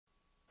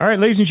All right,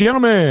 ladies and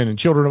gentlemen, and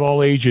children of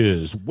all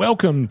ages,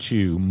 welcome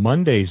to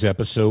Monday's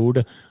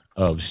episode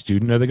of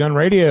Student of the Gun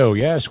Radio.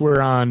 Yes,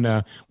 we're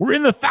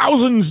in the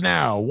thousands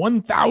now,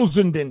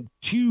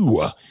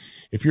 1,002.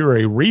 If you're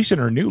a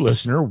recent or new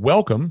listener,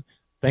 welcome.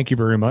 Thank you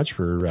very much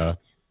for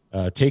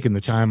taking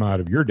the time out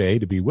of your day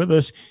to be with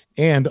us.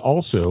 And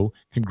also,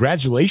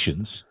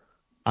 congratulations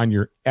on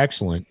your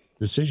excellent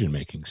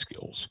decision-making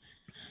skills.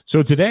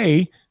 So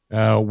today,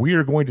 we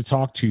are going to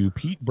talk to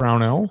Pete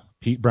Brownell.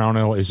 Pete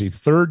Brownell is a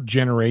third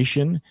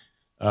generation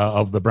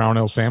of the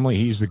Brownells family.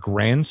 He's the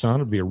grandson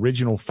of the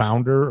original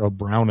founder of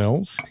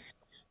Brownells.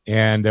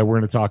 And we're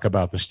going to talk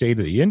about the state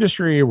of the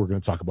industry. We're going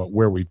to talk about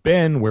where we've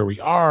been, where we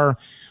are,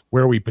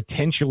 where we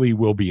potentially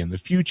will be in the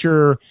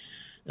future.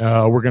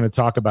 We're going to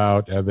talk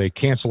about the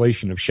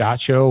cancellation of SHOT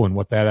Show and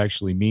what that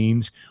actually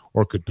means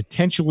or could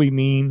potentially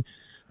mean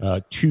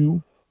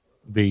to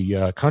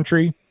the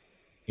country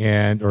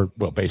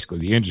basically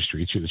the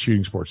industry, to the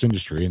shooting sports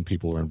industry and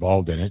people who are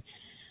involved in it.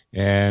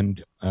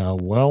 And,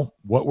 what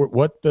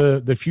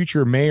the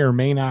future may or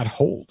may not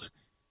hold.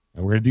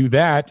 And we're going to do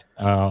that,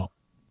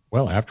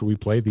 after we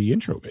play the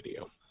intro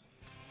video.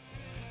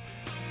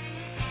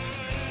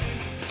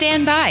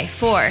 Stand by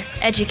for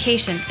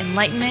education,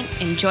 enlightenment,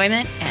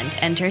 enjoyment, and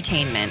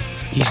entertainment.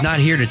 He's not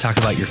here to talk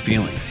about your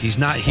feelings. He's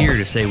not here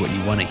to say what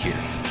you want to hear.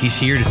 He's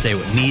here to say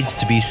what needs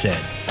to be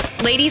said.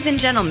 Ladies and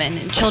gentlemen,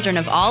 and children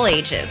of all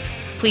ages,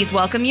 please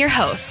welcome your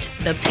host,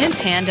 the pimp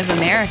hand of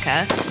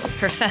America,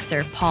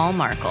 Professor Paul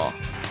Markle.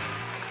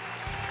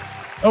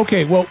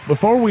 Okay, well,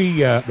 before we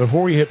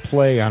hit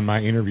play on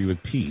my interview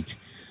with Pete,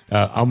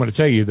 I'm going to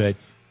tell you that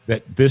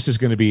this is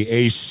going to be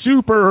a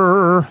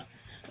super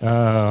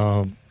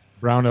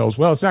Brownells.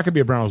 Well, it's not going to be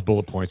a Brownells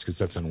bullet points because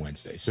that's on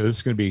Wednesday. So this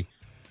is going to be,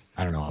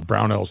 I don't know, a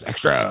Brownells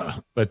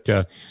extra. But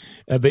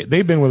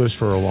they've been with us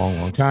for a long,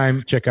 long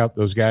time. Check out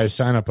those guys.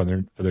 Sign up for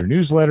their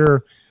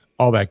newsletter,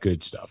 all that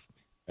good stuff.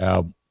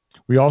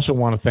 We also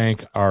want to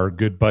thank our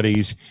good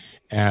buddies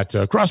at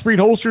Crossbreed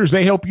Holsters.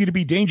 They help you to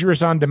be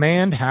dangerous on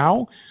demand.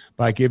 How?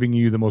 By giving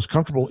you the most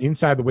comfortable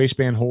inside the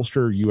waistband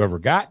holster you ever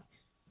got.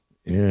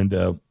 And,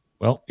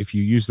 if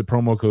you use the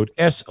promo code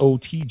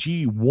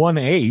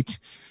SOTG18,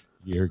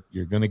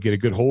 you're going to get a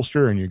good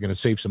holster and you're going to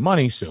save some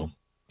money. So,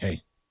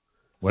 hey,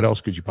 what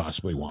else could you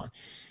possibly want?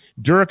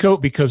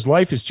 Duracoat, because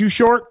life is too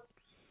short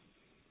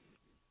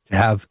to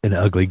have an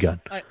ugly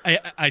gun.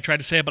 I tried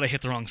to say it, but I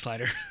hit the wrong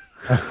slider.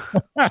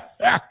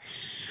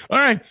 All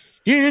right.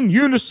 In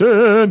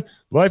unison,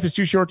 life is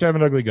too short to have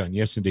an ugly gun.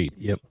 Yes, indeed.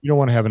 Yep. You don't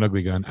want to have an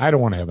ugly gun. I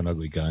don't want to have an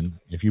ugly gun.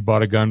 If you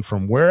bought a gun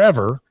from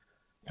wherever,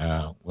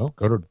 go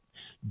to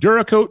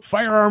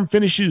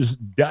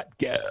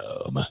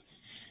DuracoatFirearmFinishes.com.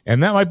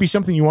 And that might be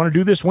something you want to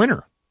do this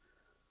winter.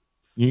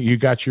 You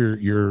got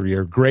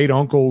your great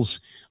uncle's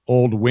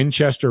old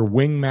Winchester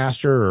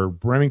Wingmaster or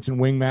Remington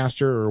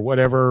Wingmaster or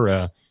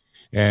whatever,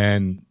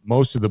 and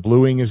most of the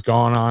bluing is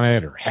gone on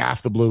it, or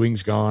half the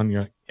bluing's gone.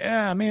 You're like,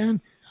 yeah,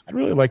 man, I'd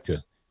really like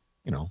to,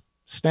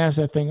 snazz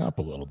that thing up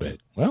a little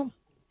bit. Well,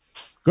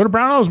 go to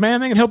Brownells,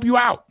 man. They can help you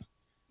out.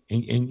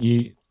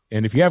 And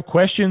if you have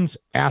questions,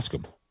 ask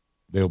them.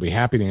 They'll be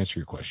happy to answer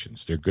your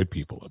questions. They're good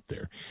people up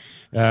there.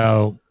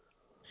 Don't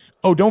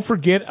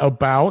forget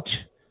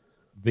about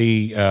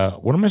the,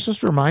 what am I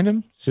supposed to remind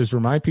them? It says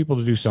remind people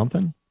to do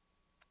something.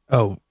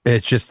 Oh,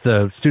 it's just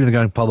the Student of the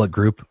Gun public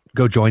group.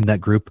 Go join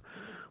that group.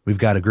 We've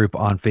got a group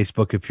on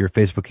Facebook if you're a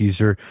Facebook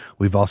user.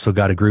 We've also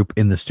got a group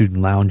in the student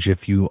lounge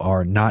if you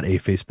are not a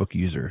Facebook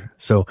user.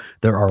 So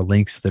there are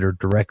links that are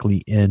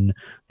directly in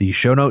the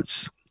show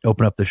notes.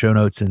 Open up the show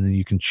notes, and then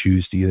you can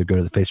choose to either go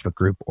to the Facebook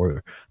group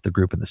or the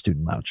group in the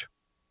student lounge.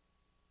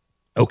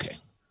 Okay.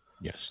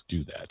 Yes,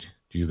 do that.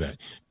 Do that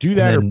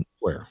or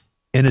where?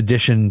 In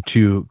addition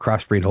to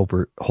Crossbreed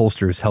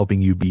Holsters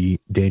helping you be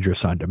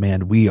dangerous on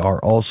demand, we are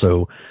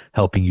also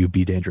helping you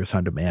be dangerous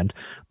on demand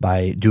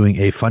by doing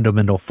a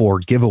Fundamental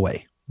 4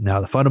 giveaway.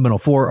 Now, the Fundamental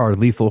 4 are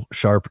lethal,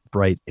 sharp,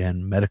 bright,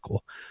 and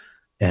medical.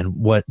 And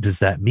what does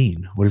that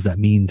mean? What does that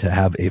mean to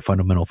have a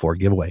Fundamental 4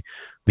 giveaway? It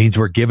means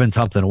we're giving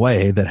something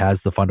away that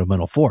has the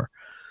Fundamental 4.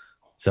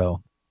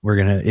 So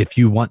if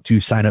you want to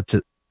sign up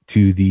to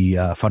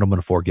the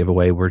Fundamental 4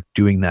 giveaway, we're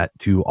doing that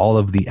to all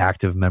of the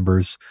active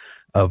members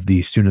of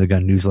the Student of the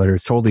Gun newsletter.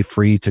 It's totally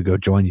free to go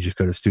join. You just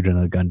go to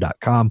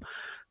studentofthegun.com.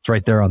 It's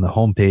right there on the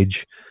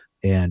homepage.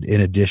 And in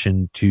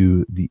addition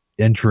to the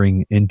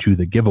entering into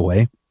the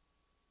giveaway,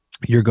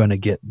 you're going to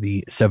get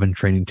the 7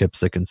 training tips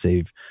that can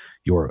save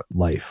your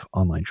life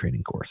online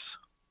training course.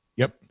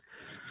 Yep.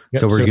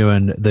 So we're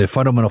doing the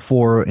Fundamental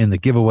 4 in the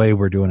giveaway.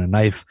 We're doing a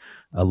knife,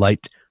 a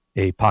light,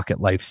 a pocket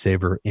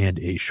lifesaver, and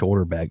a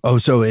shoulder bag. Oh,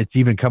 so it's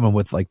even coming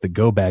with like the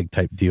go bag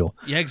type deal.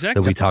 Yeah,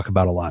 exactly. That we talk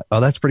about a lot. Oh,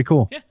 that's pretty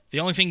cool. Yeah. The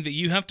only thing that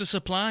you have to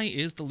supply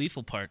is the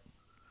lethal part.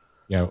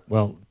 Yeah.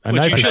 Well, a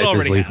knife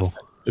is lethal.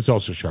 It's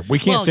also sharp. We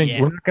can't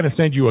we're not going to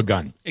send you a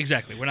gun.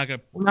 Exactly. We're not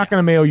going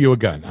to mail you a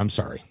gun. I'm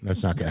sorry.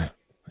 That's not going to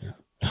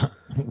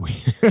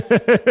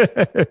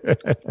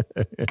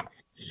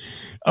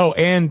Oh,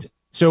 and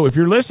so if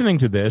you're listening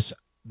to this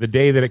the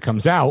day that it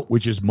comes out,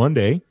 which is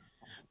Monday,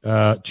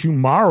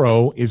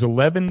 tomorrow is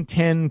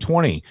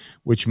 11/10/20,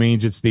 which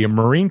means it's the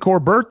Marine Corps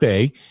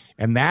birthday,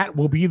 and that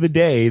will be the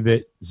day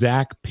that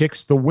Zach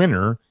picks the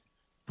winner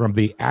from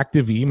the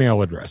active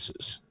email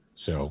addresses.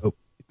 So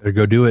better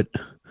go do it.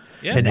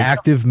 Yeah. And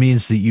active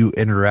means that you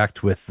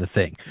interact with the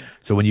thing.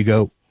 So when you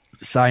go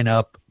sign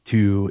up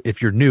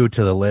if you're new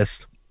to the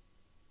list,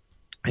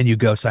 and you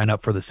go sign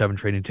up for the 7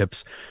 training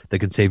tips that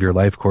can save your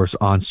life course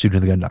on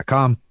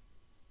studentofthegun.com,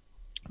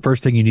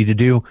 first thing you need to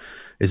do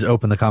is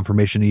open the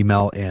confirmation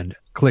email and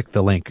click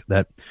the link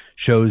that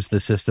shows the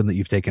system that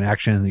you've taken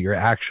action and that you're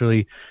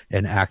actually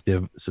an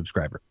active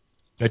subscriber.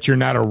 That you're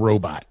not a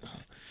robot.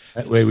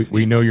 That way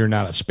we know you're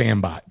not a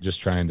spam bot just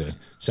trying to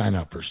sign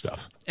up for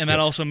stuff. And that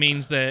also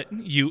means that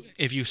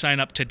if you sign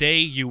up today,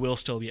 you will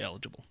still be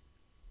eligible.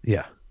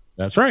 Yeah.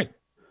 That's right.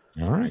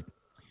 All right.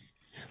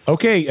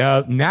 Okay,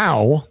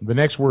 now the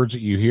next words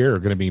that you hear are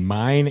going to be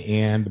mine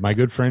and my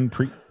good friend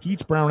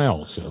Pete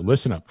Brownell. So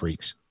listen up,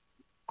 freaks.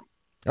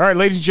 All right,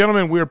 ladies and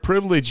gentlemen, we're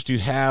privileged to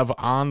have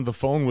on the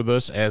phone with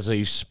us as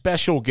a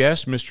special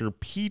guest, Mr.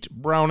 Pete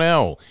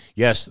Brownell.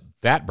 Yes,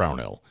 that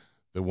Brownell,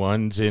 the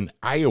ones in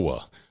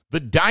Iowa, the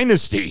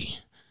dynasty.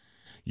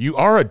 You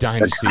are a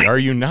dynasty, are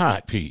you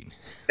not, Pete?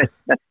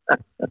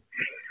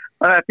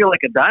 I feel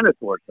like a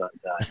dinosaur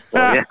sometimes.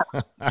 So,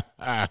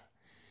 yeah.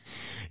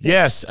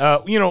 Yes,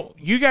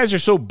 you guys are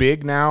so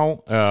big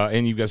now,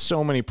 and you've got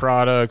so many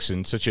products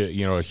and such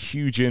a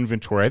huge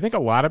inventory. I think a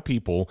lot of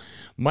people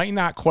might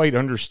not quite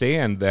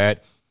understand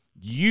that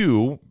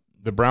you,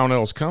 the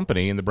Brownells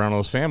company and the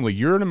Brownells family,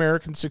 you're an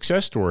American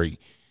success story.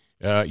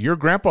 Your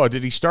grandpa,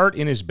 did he start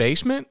in his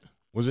basement?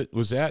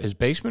 Was that his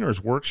basement or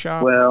his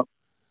workshop? Well,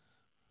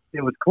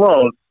 it was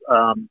close.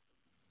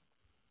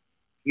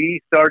 He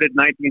started in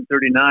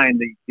 1939.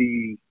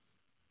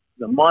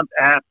 The month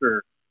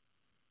after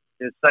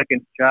his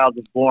second child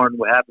was born,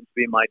 what happened to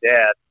be my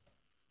dad.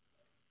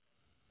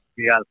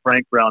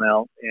 Frank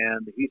Brownell,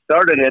 and he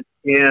started it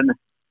in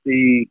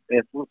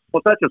it was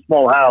such a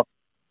small house.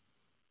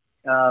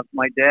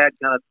 My dad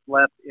kind of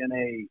slept in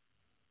a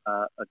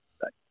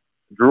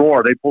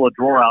drawer. They pull a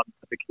drawer out and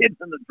put the kids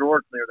in the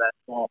drawers. They're that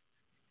small,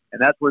 and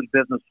that's where his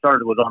business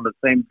started. Was on the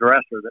same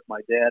dresser that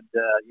my dad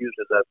used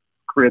as a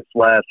crib /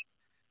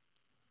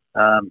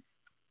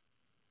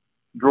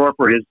 drawer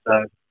for his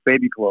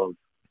baby clothes.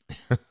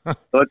 So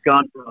it's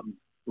gone from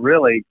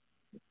really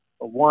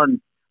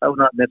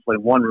not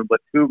necessarily one room,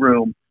 but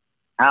 2-room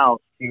house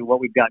to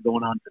what we've got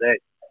going on today.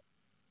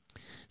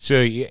 So,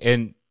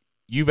 and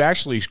you've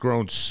actually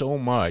grown so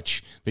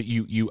much that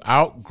you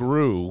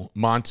outgrew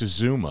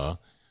Montezuma,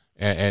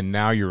 and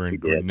now you're in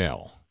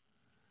Grinnell.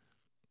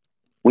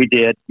 We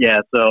did, yeah.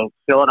 So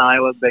still an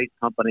Iowa-based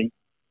company.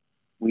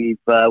 We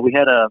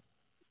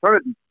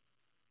started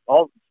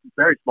all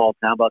very small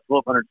town, about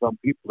 1,200 some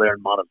people there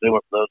in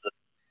Montezuma. For those that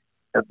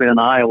have been in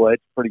Iowa,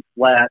 it's pretty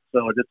flat,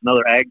 so it's just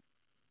another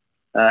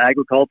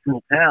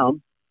agricultural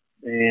town,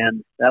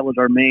 and that was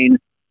our main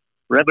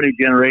revenue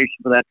generation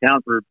for that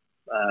town for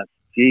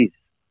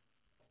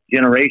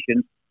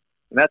generations.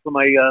 And that's when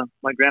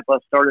my grandpa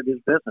started his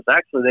business.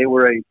 Actually, they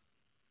were a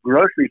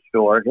grocery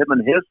store. Him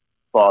and his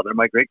father,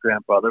 my great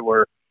grandfather,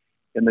 were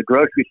in the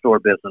grocery store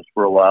business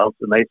for a while,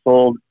 and they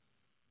sold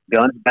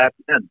guns back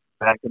in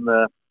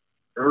the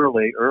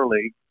early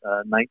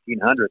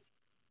 1900s,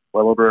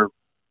 well over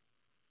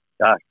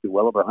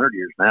 100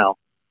 years now,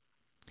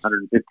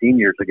 115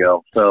 years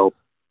ago. So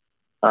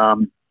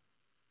we're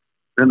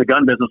in the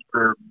gun business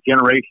for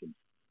generations,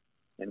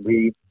 and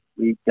we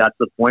got to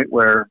the point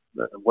where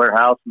the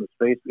warehouse and the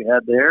space we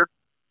had there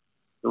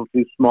was a little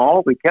too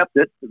small. We kept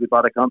it because we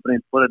bought a company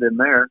and put it in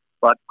there,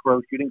 bought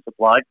Crow Shooting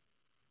Supply,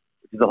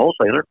 which is a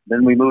wholesaler.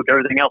 Then we moved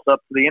everything else up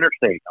to the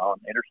interstate on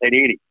Interstate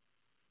 80.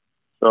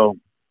 So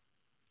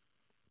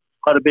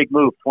quite a big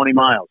move, 20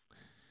 miles.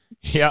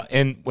 Yeah,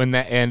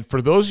 and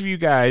for those of you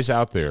guys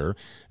out there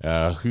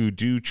who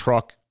do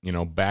truck,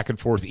 back and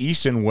forth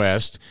east and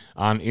west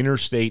on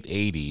Interstate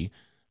 80,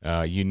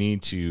 you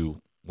need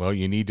to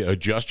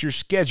adjust your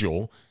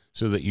schedule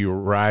so that you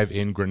arrive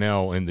in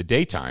Grinnell in the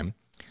daytime.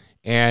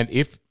 And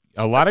if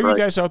a lot of you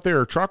guys out there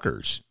are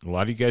truckers, a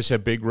lot of you guys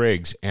have big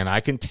rigs, and I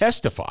can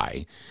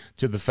testify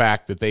to the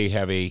fact that they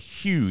have a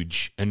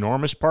huge,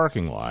 enormous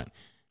parking lot,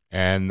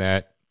 and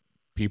that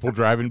people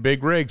driving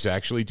big rigs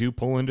actually do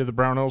pull into the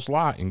Brownells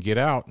lot and get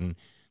out and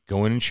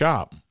go in and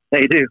shop.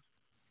 They do.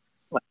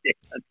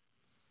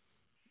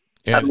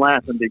 I'm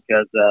laughing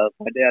because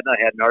my dad and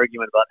I had an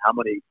argument about how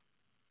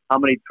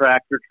many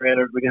tractor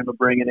trailers we're going to be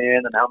bringing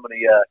in and how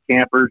many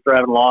campers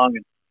driving along.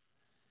 And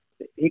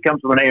he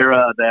comes from an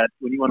era that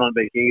when you went on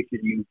vacation,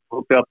 you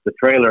hooked up the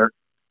trailer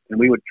and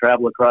we would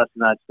travel across the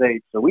United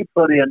States. So we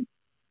put in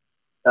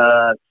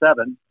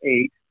 7,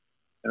 8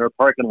 in our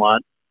parking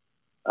lot.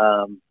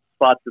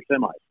 Spots for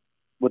semis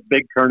with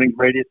big turning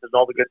radiuses,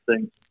 all the good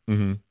things.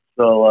 Mm-hmm.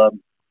 So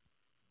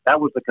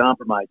that was the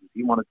compromises.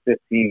 He wanted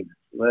 15.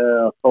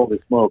 Well, holy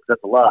smokes,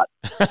 that's a lot.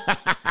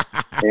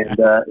 And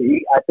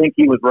I think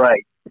he was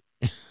right.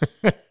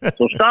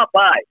 So stop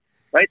by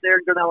right there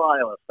in Brownell,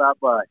 Iowa. Stop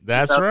by.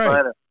 That's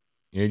right.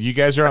 And you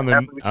guys are on I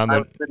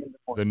was sitting in the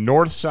corner. the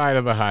north side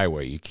of the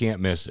highway. You can't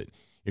miss it.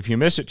 If you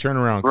miss it, turn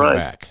around, come Right.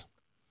 back.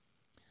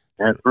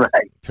 That's right.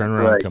 Turn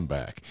That's around, right. come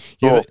back.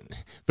 Cool. Yeah,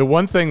 the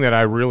one thing that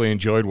I really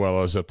enjoyed while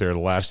I was up there the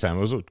last time,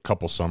 it was a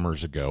couple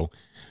summers ago,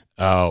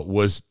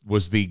 was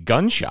the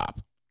gun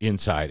shop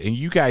inside, and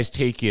you guys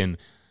take in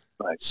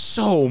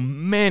so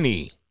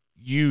many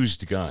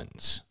used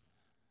guns,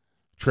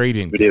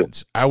 trade-in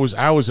guns. I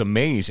was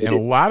amazed, and a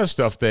lot of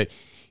stuff that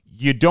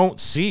you don't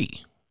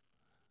see.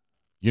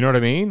 You know what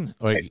I mean?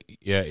 Like,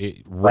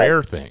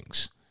 rare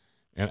things.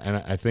 And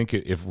I think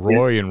if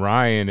Roy and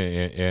Ryan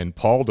and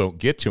Paul don't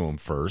get to them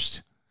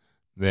first,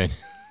 then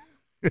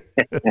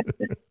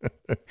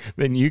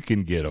then you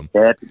can get them.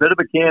 Yeah, it's a bit of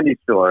a candy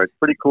store. It's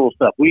pretty cool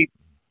stuff. We're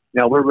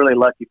really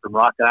lucky from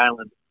Rock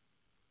Island.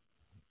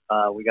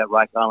 We got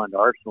Rock Island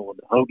Arsenal and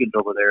the Hogans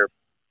over there.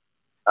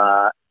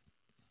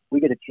 We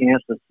get a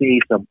chance to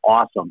see some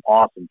awesome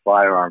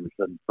firearms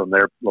from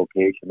their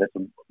location. There's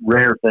some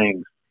rare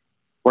things.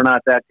 We're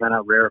not that kind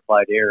of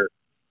rarefied air.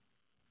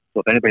 So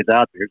if anybody's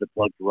out there, here's a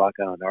plug for Rock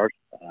Island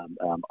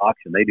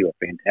Auction. They do a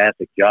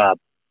fantastic job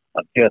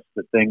of just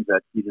the things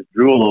that you just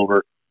drool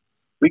over.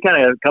 We kind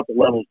of have a couple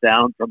levels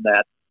down from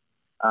that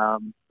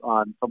on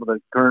some of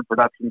the current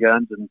production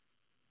guns and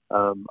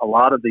a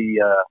lot of the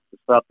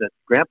stuff that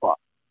Grandpa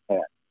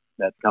had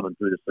that's coming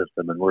through the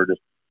system, and we're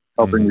just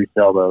helping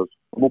resell those.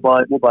 We'll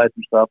buy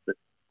some stuff that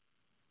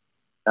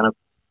kind of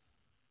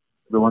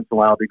every once in a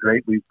while will be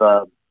great. We've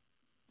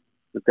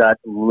got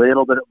a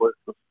little bit of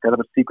kind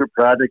of a secret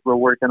project we're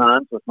working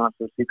on, so it's not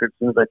so secret as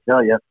soon as I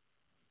tell you.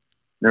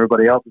 And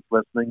everybody else is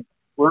listening.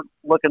 We're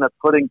looking at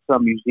putting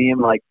some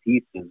museum-like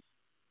pieces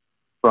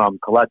from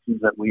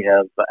collections that we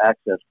have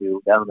access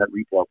to down in that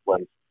retail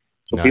place.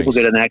 So people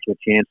get an actual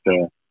chance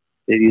to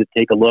either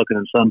take a look and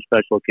on some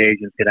special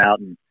occasions get out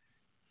and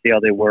see how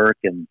they work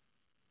and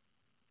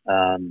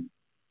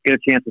get a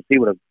chance to see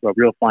what a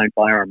real fine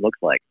firearm looks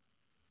like.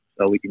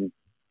 So we can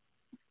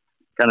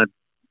kind of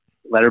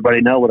let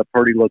everybody know what a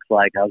Purdy looks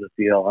like, how's it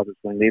feel, how's it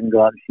swing. They even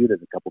go out and shoot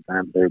it a couple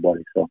times with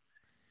everybody. So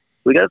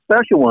we got a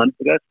special one.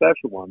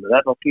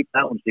 I'll keep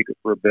that one secret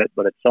for a bit,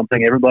 but it's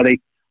something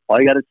everybody, all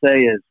you got to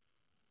say is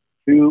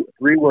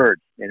 2-3 words,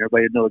 and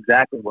everybody will know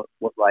exactly what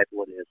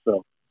rifle it is.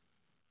 So.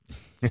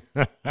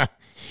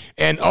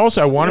 And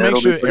also, I want to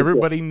make sure that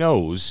everybody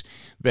knows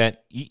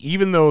that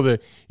even though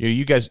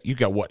you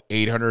got what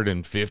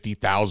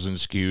 850,000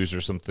 SKUs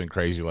or something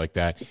crazy like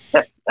that,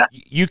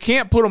 you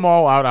can't put them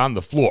all out on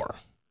the floor.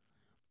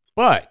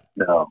 But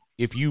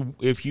if you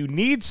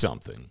need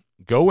something,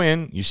 go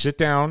in, you sit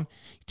down,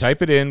 you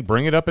type it in,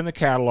 bring it up in the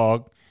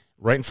catalog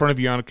right in front of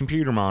you on a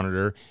computer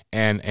monitor,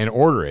 and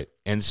order it.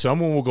 And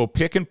someone will go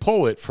pick and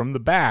pull it from the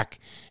back,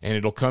 and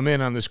it'll come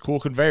in on this cool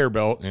conveyor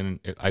belt. And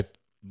at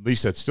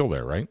least that's still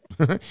there, right?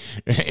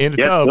 In a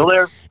tub. Still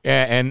there.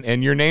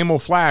 And your name will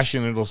flash,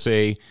 and it'll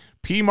say,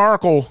 P.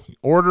 Markle,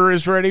 order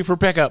is ready for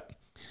pickup.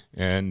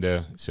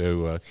 And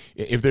so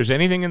if there's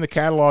anything in the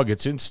catalog,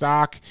 it's in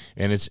stock,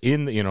 and it's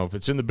in, if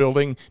it's in the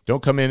building,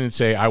 don't come in and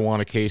say, I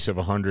want a case of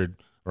 100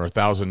 or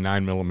 1,000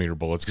 9mm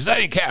bullets, because that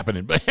ain't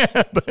happening. But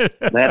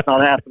that's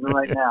not happening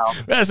right now.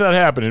 That's not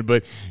happening.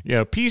 But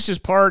pieces,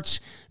 parts,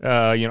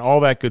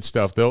 all that good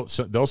stuff. They'll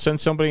send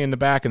somebody in the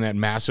back in that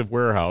massive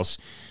warehouse,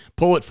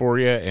 pull it for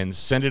you, and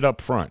send it up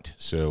front.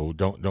 So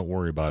don't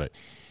worry about it.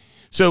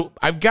 So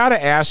I've got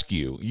to ask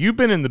you, you've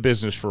been in the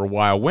business for a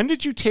while. When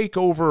did you take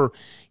over?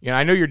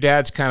 I know your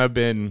dad's kind of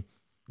been,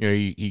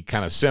 he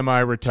kind of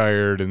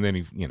semi-retired, and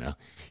then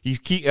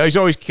he's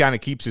always kind of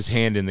keeps his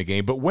hand in the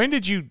game. But when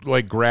did you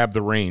grab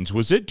the reins?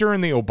 Was it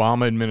during the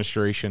Obama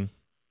administration?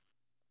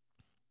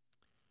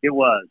 It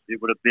was.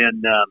 It would have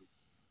been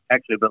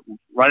actually, but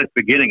right at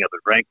the beginning of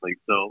it, frankly.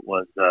 So it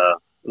was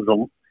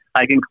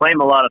I can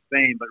claim a lot of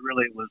fame, but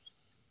really it was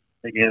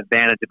taking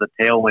advantage of the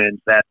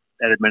tailwinds that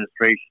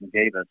administration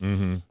gave us.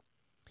 Mm-hmm.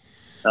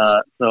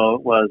 So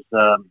it was,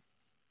 when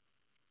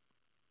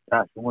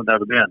would that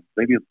have been?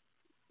 Maybe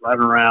right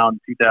around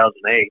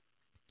 2008.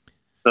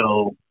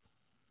 So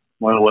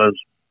when it was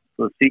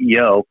the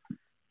CEO.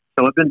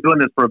 So I've been doing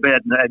this for a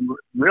bit, and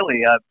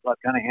really I've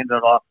kind of handed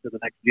it off to the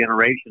next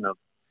generation of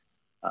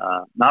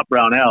not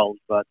Brownells,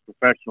 but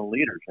professional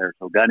leaders here.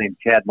 So a guy named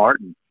Chad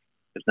Martin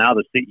is now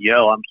the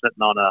CEO. I'm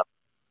sitting on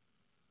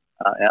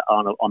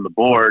the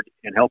board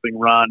and helping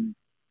run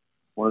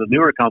one of the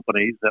newer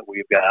companies that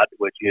we've got,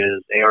 which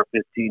is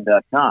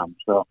AR15.com.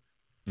 So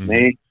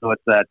so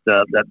it's that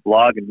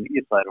blog and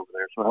media site over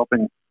there. So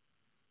helping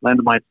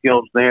lend my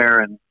skills there,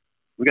 and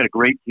we got a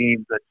great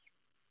team that's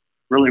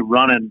really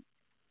running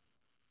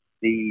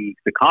the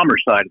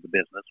commerce side of the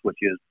business, which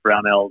is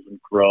Brownells and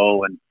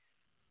Crow and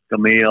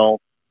Camille,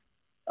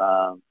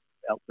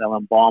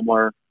 LM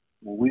Baumler.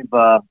 We've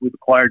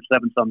acquired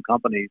 7 some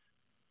companies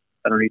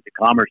underneath the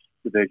commerce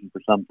division for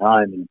some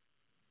time,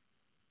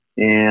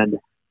 and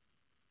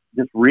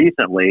just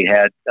recently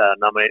had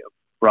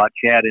brought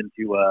Chad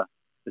into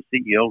the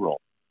CEO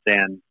role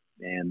and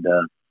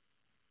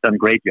done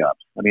great jobs.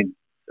 I mean,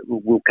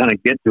 we'll kind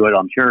of get to it,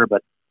 I'm sure,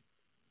 but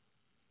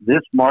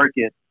this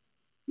market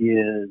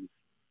is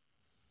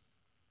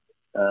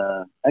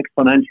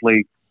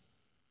exponentially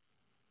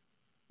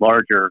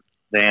larger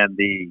than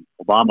the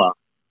Obama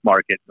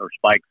market or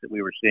spikes that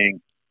we were seeing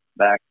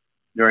back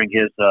during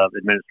his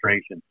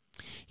administration.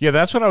 Yeah,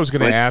 that's what I was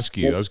going to ask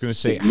you. I was going to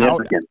say,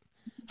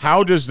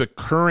 how does the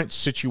current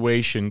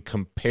situation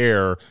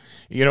compare?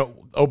 You know,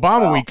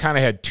 Obama, we kind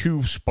of had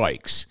two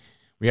spikes.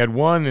 We had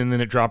one, and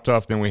then it dropped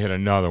off, then we had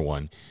another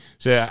one.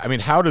 So, I mean,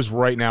 how does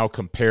right now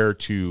compare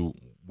to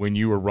when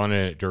you were running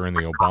it during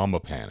the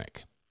Obama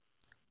panic?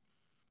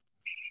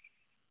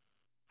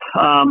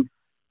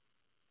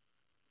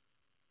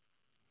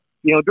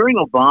 You know, during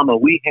Obama,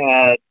 we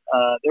had,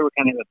 they were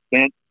kind of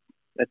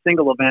a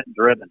single event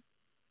driven.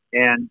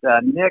 And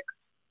Nix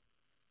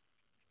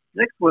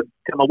would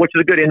come up, which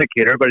is a good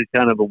indicator. Everybody's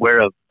kind of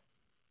aware of,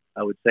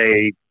 I would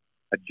say,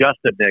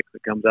 adjusted Nix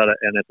that comes out of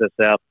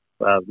NSSF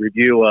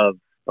review of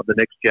the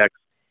Nix checks.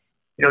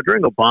 You know,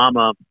 during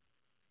Obama,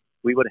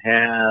 we would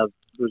have,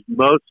 it was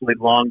mostly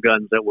long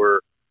guns that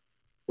were,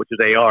 which is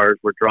ARs,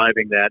 were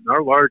driving that. And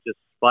our largest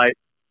spike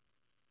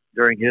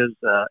during his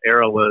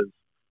era was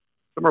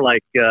somewhere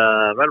like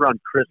right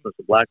around Christmas,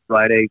 the Black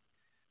Friday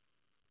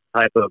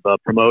type of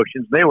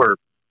promotions. They were,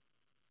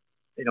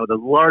 you know, the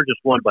largest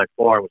one by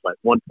far was like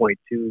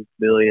 1.2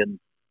 million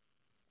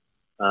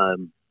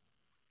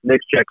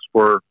NICS checks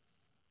for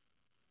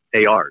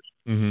ARs.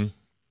 Mm-hmm.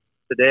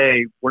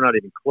 Today, we're not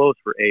even close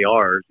for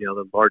ARs. You know,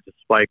 the largest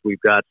spike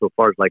we've got so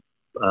far is like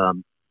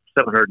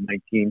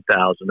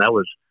 719,000. That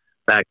was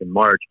back in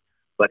March.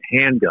 But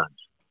handguns,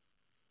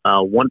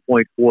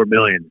 1.4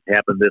 million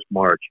happened this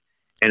March,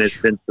 and it's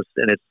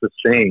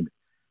sustained.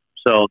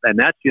 So, and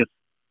that's just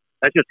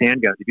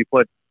handguns. If you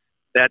put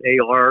that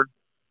AR,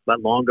 that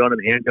long gun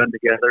and handgun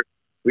together,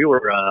 we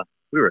were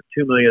 2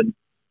 million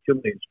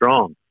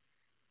strong.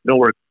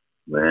 Nowhere,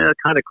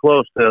 kind of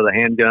close to the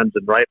handguns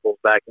and rifles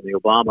back in the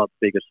Obama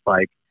biggest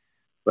spike,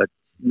 but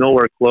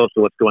nowhere close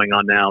to what's going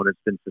on now, and it's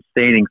been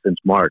sustaining since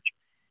March.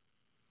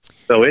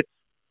 So it's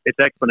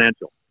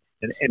exponential,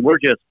 and we're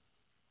just,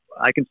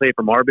 I can say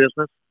from our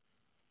business,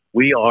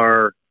 we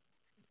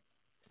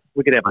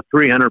could have a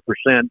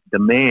 300%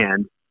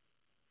 demand,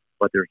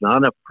 but there's not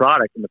enough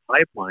product in the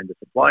pipeline to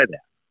supply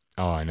that.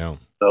 Oh, I know.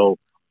 So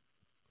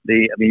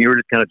you were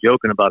just kind of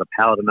joking about a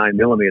pallet of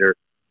 9mm.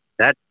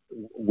 That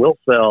will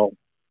sell,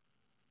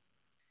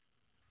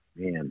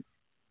 man,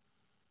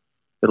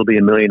 it'll be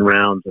 1 million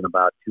rounds in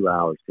about 2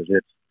 hours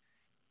because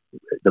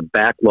the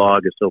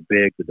backlog is so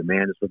big, the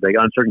demand is so big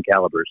on certain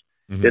calibers.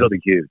 Mm-hmm. It'll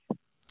be huge.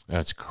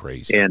 That's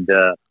crazy. And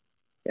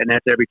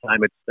that's every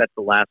time that's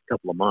the last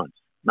couple of months,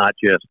 not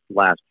just the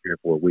last 3 or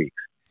 4 weeks.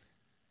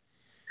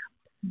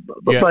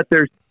 But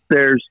there's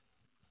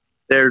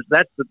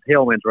that's the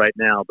tailwinds right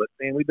now. But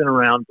man, we've been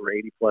around for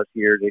 80 plus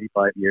years,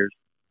 85 years.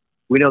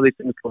 We know these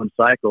things go in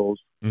cycles,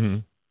 mm-hmm.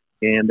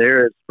 and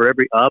there is, for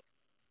every up,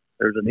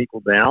 there's an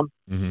equal down.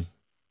 Mm-hmm.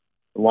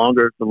 The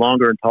longer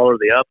and taller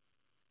the up.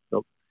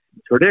 So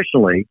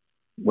traditionally,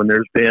 when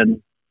there's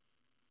been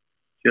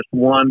just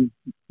one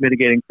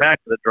mitigating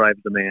factor that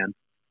drives demand,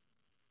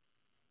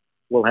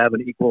 we'll have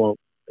an equal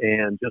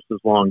and just as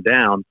long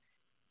down.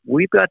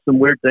 We've got some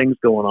weird things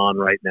going on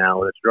right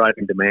now that's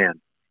driving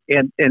demand,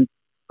 and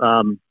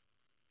some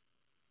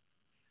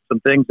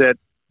things that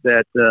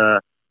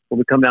when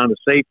we come down to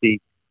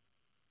safety,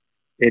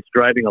 it's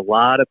driving a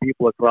lot of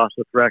people across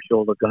the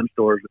threshold of gun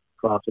stores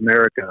across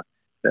America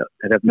that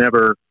have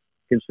never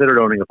considered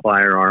owning a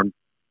firearm,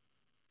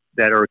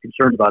 that are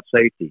concerned about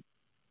safety,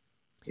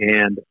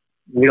 and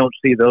we don't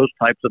see those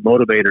types of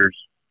motivators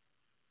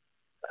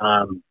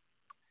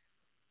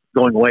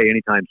going away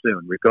anytime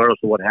soon, regardless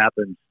of what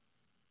happens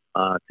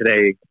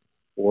today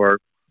or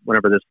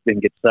whenever this thing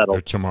gets settled.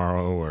 Or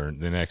tomorrow or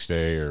the next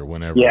day or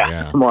whenever.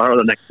 Yeah, tomorrow or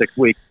the next 6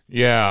 weeks.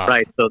 Yeah.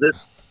 Right. So this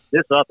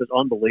up is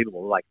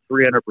unbelievable, like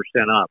 300%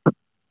 up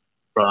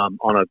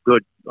on a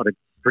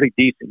pretty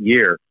decent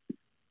year.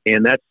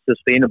 And that's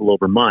sustainable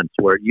over months,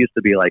 where it used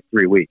to be like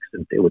 3 weeks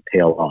and it would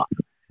tail off.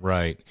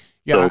 Right.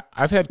 Yeah. So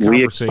I've had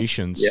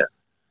conversations.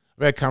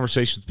 I've had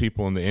conversations with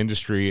people in the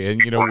industry,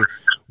 and, you know,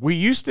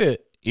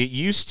 it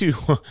used to,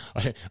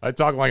 I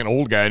talk like an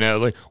old guy now,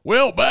 like,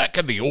 well, back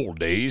in the old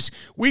days,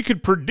 we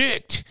could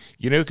predict,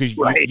 you know, because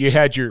you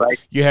had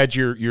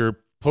your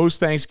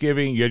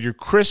post-Thanksgiving, you had your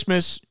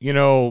Christmas, you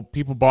know,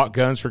 people bought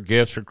guns for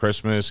gifts for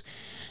Christmas.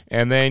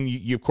 And then,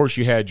 of course,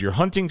 you had your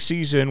hunting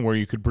season where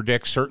you could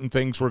predict certain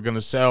things were going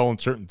to sell and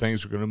certain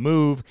things were going to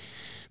move.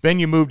 Then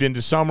you moved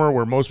into summer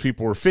where most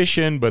people were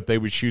fishing, but they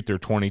would shoot their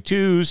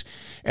 22s.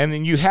 And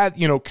then you had,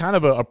 you know, kind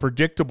of a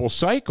predictable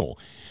cycle.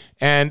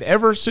 And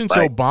ever since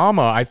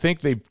Obama, I think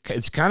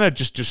it's kind of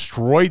just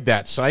destroyed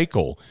that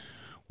cycle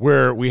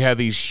where we had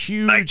these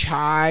huge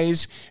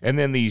highs and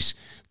then these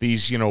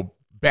you know,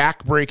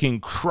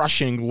 back-breaking,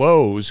 crushing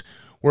lows,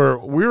 where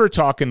we were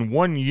talking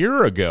 1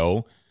 year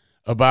ago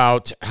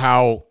about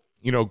how,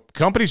 you know,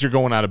 companies are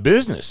going out of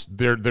business.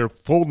 They're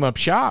folding up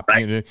shop.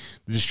 Right. You know,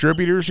 the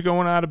distributors are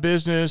going out of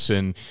business,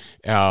 and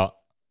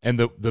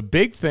the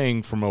big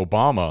thing from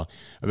Obama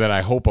that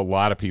I hope a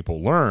lot of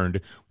people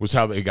learned was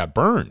how they got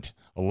burned.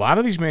 A lot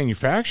of these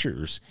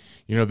manufacturers,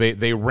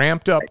 they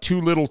ramped up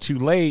too little too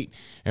late,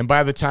 and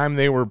by the time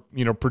they were,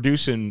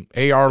 producing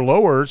AR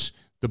lowers,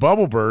 the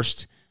bubble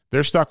burst,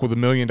 they're stuck with $1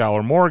 million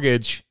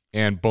mortgage,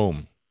 and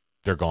boom,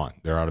 they're gone.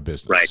 They're out of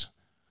business.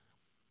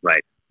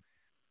 Right.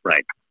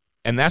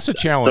 And that's a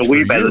challenge so for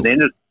you. As an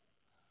industry,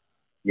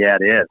 yeah,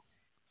 it is.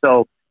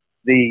 So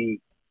the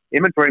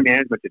inventory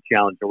management's a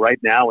challenge. So right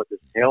now with this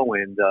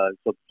tailwind,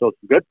 so some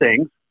good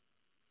things.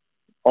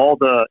 All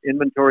the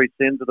inventory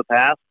sins of the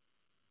past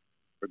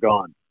are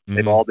gone.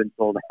 They've all been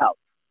sold out.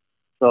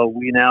 So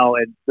we now,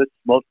 and this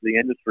most of the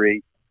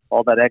industry,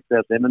 all that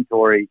excess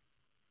inventory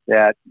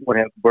that would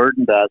have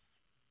burdened us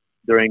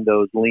during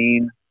those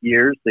lean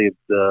years, they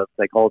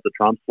call it the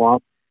Trump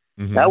swamp.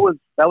 Mm-hmm. That was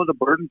a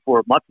burden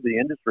for much of the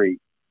industry.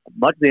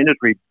 Much of the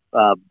industry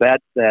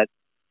bet that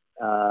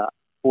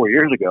 4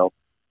 years ago,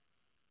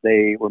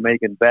 they were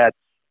making bets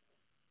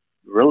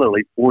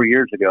literally 4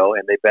 years ago,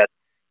 and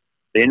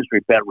the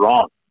industry bet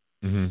wrong.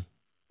 Mm-hmm.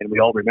 And we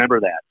all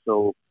remember that.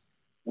 So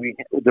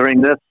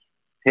during this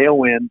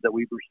tailwind that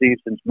we've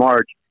received since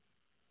March,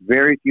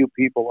 very few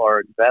people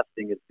are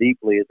investing as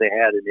deeply as they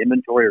had in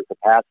inventory or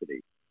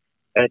capacity.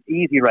 And it's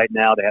easy right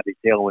now to have these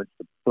tailwinds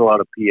to throw out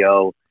a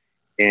PO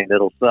and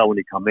it'll sell when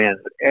you come in.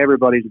 But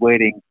everybody's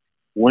waiting.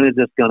 When is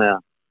this going to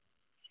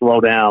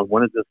slow down?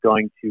 When is this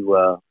going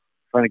to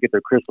trying to get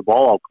their crystal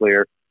ball all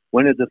clear?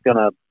 When is this going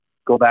to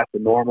go back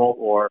to normal,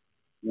 or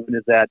when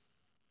is that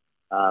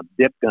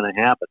dip going to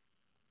happen?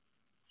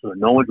 So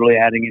no one's really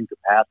adding in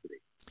capacity.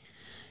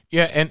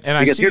 Yeah, and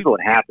because here's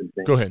what happens.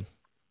 Go ahead.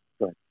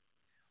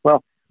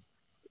 Well,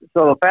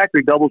 so the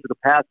factory doubles the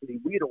capacity.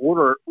 We'd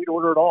order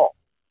it all,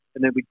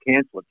 and then we'd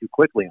cancel it too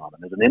quickly on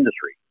them as an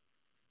industry,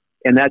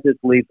 and that just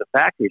leaves the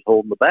factories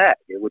holding the bag,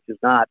 which is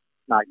not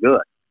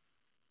good.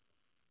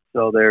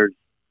 So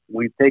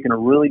we've taken a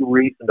really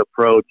recent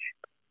approach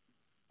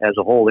as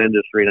a whole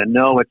industry, and I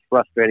know it's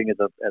frustrating as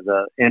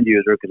a end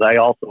user because I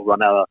also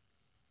run out of.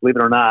 Believe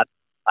it or not,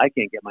 I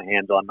can't get my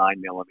hands on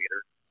 9mm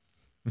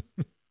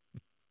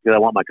because I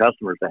want my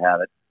customers to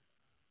have it.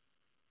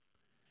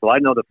 So I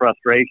know the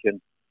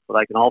frustration, but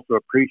I can also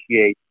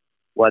appreciate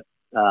what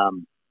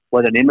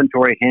an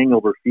inventory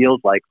hangover feels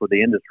like for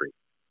the industry.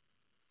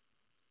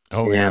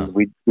 Oh, and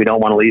yeah. We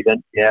don't want to leave it.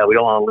 Yeah, we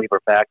don't want to leave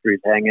our factories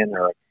hanging.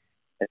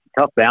 It's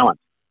a tough balance.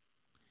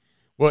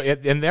 Well,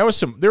 and there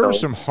were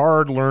some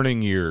hard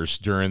learning years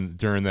during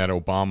that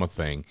Obama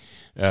thing,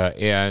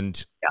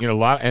 and a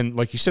lot, and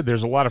like you said,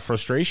 there's a lot of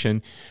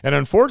frustration, and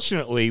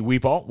unfortunately, we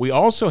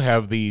also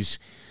have these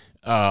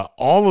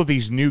all of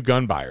these new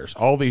gun buyers,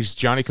 all these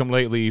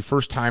Johnny-come-lately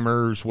first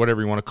timers,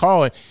 whatever you want to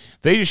call it.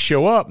 They just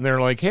show up and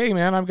they're like, "Hey,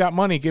 man, I've got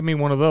money, give me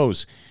one of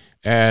those,"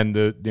 and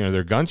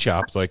their gun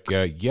shop's like,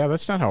 "Yeah,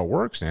 that's not how it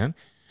works, man."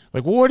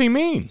 Like, well, what do you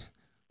mean?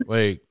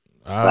 Like.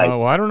 Right.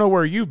 Well, I don't know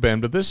where you've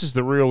been, but this is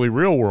the really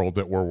real world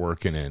that we're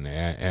working in,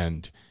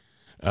 and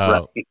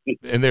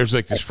there's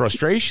like this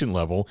frustration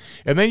level,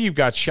 and then you've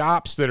got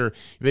shops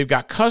they've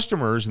got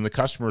customers, and the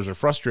customers are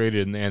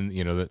frustrated, and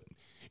that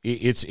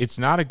it's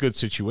not a good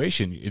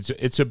situation.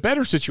 It's a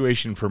better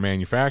situation for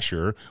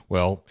manufacturer,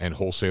 and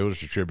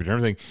wholesalers, distributor,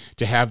 everything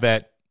to have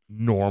that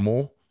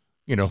normal.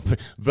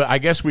 But I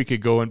guess we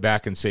could go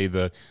back and say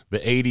the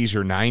 80s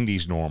or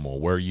 90s normal,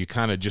 where you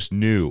kind of just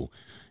knew.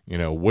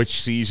 Which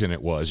season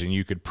it was, and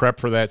you could prep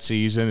for that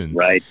season, and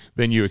right.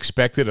 Then you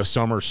expected a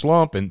summer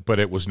slump, but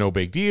it was no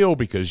big deal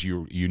because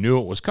you knew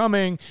it was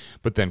coming,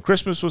 but then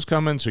Christmas was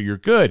coming, so you're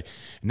good.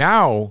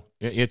 Now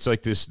it's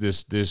like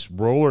this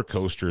roller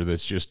coaster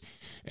that's just,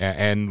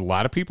 and a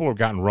lot of people have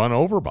gotten run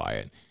over by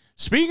it.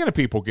 Speaking of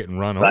people getting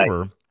run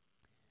over,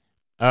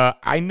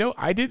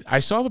 I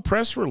saw the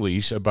press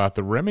release about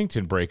the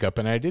Remington breakup,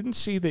 and I didn't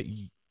see that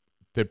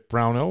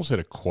Brownells had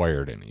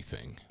acquired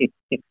anything.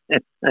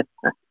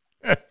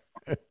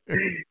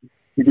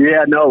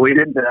 Yeah, no, we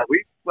didn't. A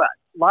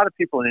lot of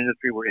people in the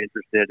industry were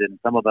interested, and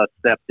some of us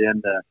stepped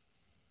in to,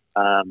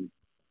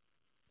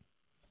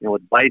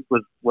 what Vice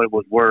was what it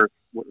was worth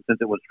since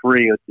it was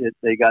free.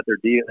 They got their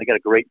deal. They got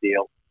a great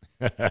deal.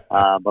 But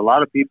a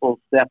lot of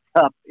people stepped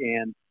up,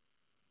 and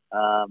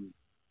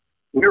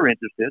we were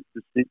interested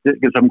to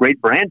get some great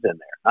brands in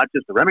there. Not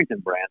just the Remington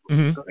brand, which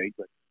was great,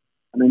 but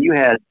I mean, you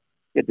had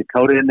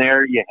Dakota in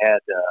there, you had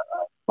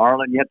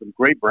Marlin, you had some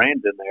great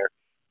brands in there,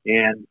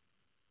 and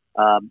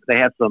they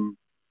have some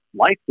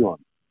life to them.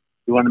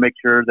 We want to make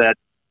sure that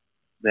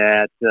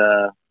they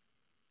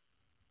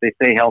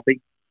stay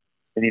healthy.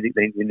 They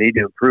need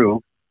to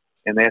improve,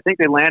 and I think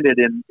they landed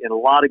in a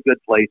lot of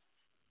good places,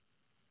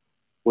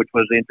 which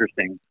was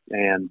interesting.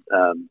 And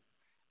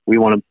we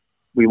want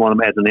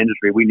them as an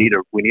industry. We need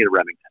a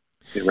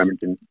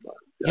Remington.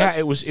 Yeah,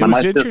 it was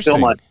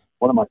interesting. One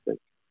of my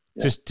favorites.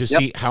 Yeah. Just to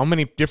see how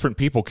many different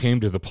people came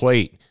to the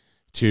plate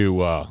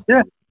to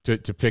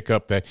pick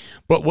up that.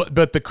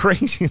 But the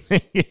crazy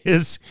thing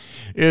is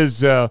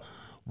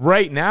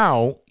right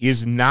now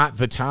is not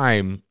the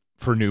time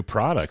for new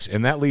products.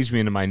 And that leads me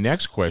into my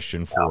next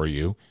question for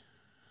you.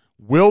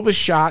 Will the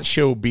SHOT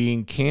Show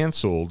being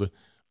canceled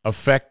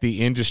affect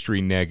the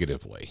industry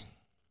negatively?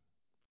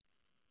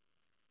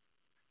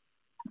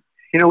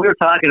 We were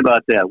talking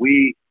about that.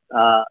 We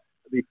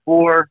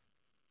before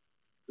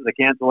the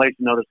cancellation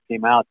notice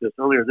came out just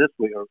earlier this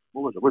week, or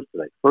what was it? What's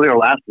today? Earlier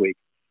last week.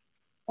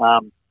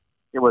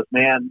 It was,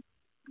 man,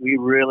 we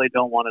really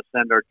don't want to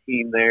send our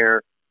team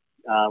there.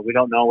 We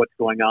don't know what's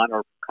going on.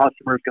 Our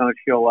customer's going to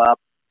show up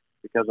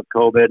because of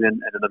COVID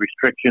and the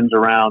restrictions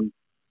around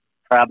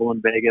travel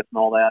in Vegas and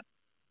all that.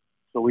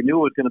 So we knew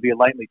it was going to be a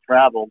lightly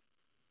traveled.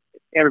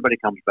 Everybody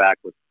comes back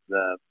with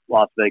the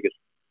Las Vegas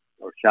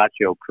or SHOT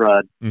Show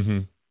crud. Mm-hmm.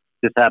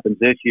 This happens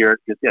this year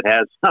because it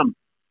has some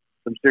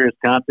serious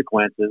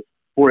consequences.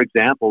 For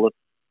example, if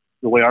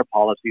the way our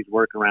policies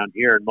work around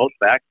here in most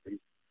factories,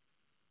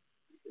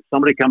 if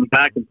somebody comes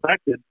back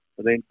infected,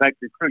 or they infect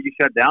your crew, you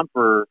shut down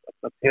for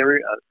a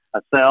period,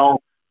 a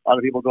cell. A lot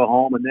of people go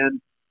home, and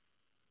then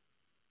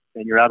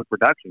you're out of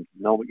production.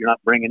 You're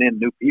not bringing in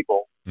new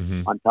people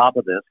on top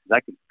of this.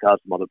 That could cause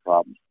some other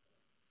problems.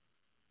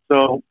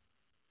 So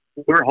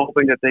we're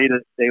hoping that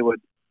they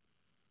would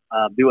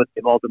do what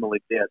they've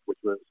ultimately did, which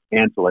was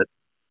cancel it.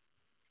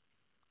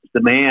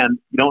 Demand,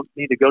 you don't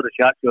need to go to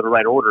SHOT Show to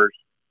write orders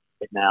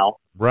right now.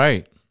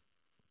 Right.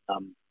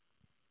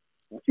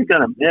 What you're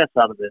going to miss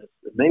out of this,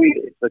 maybe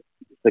it's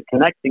the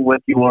connecting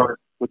with your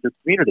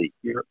community,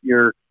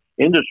 your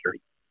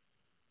industry.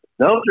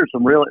 Those are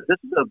some real.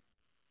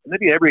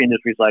 Maybe every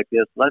industry is like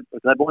this.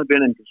 I've only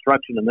been in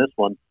construction in this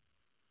one.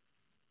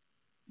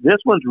 This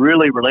one's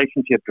really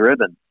relationship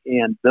driven,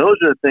 and those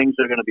are the things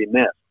that are going to be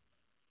missed.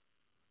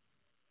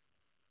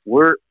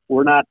 We're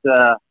not going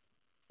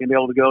to be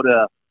able to go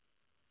to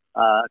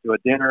a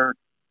dinner.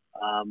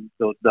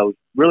 Those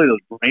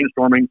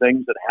brainstorming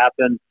things that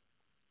happen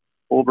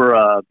over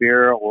a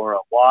beer or a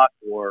walk,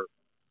 or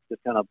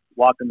just kind of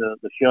walking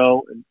the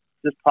show and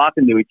just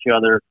talking to each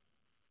other,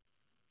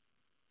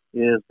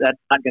 that's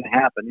not going to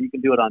happen. You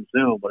can do it on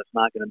Zoom, but it's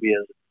not going to be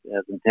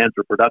as intense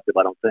or productive,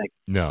 I don't think.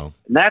 No.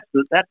 And that's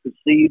the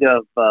seed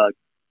of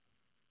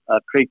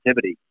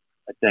creativity,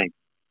 I think.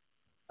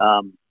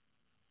 And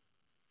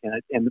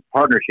the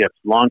partnerships,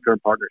 long-term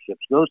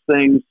partnerships, those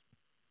things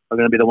are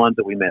going to be the ones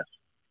that we miss,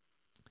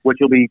 which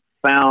will be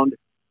found.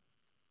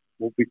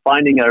 We'll be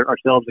finding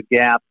ourselves a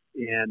gap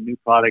in new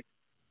product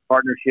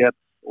partnerships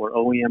or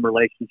OEM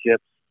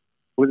relationships.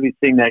 We'll be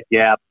seeing that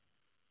gap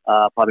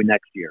probably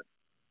next year.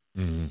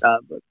 Mm-hmm.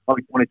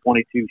 Probably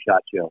 2022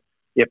 SHOT Show,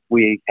 if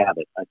we have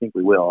it. I think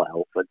we will, I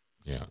hope. But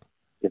yeah,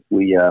 if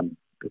we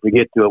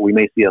get to it, we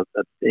may see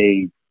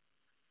a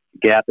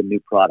gap in new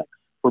products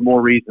for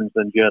more reasons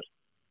than just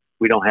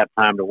we don't have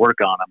time to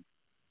work on them.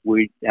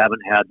 We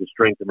haven't had the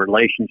strength of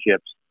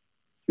relationships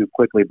to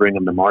quickly bring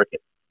them to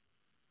market.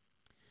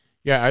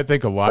 Yeah, I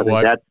think a lot.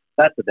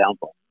 That's the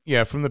downfall.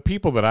 Yeah, from the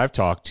people that I've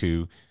talked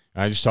to,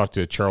 I just talked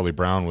to Charlie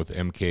Brown with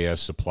MKS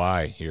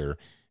Supply here,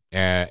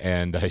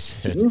 and I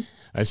said,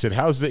 Mm-hmm.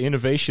 how's the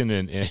innovation?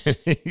 And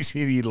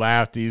he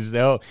laughed. He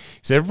said,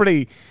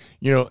 everybody,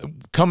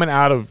 coming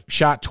out of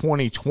SHOT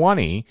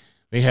 2020,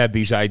 they had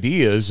these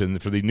ideas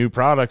and for the new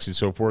products and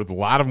so forth. A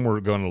lot of them were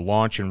going to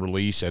launch and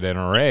release at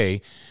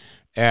NRA,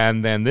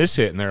 and then this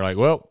hit, and they're like,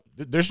 well,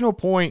 there's no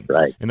point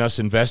in us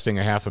investing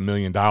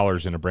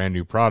 $500,000 in a brand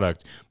new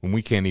product when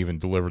we can't even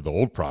deliver the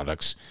old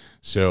products.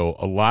 So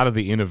a lot of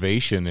the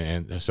innovation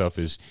and stuff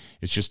it's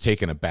just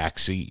taking a back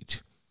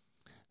seat.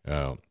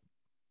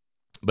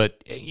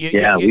 But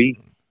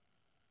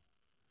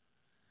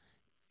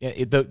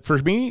for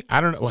me,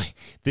 I don't know.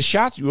 The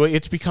shots,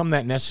 it's become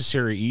that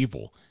necessary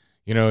evil.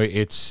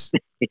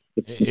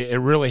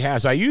 It really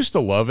has. I used to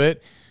love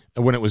it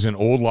when it was in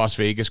old Las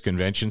Vegas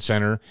Convention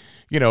Center,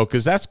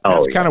 because that's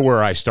kind of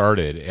where I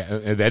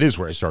started. That is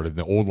where I started,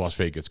 the old Las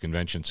Vegas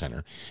Convention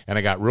Center. And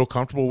I got real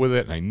comfortable with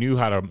it, and I knew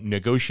how to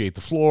negotiate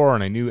the floor,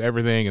 and I knew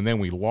everything. And then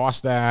we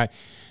lost that,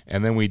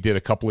 and then we did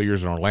a couple of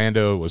years in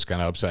Orlando. It was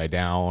kind of upside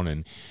down,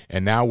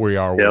 and now we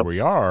are where we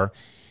are.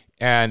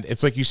 And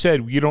it's like you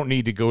said, you don't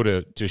need to go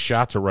to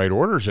SHOT to write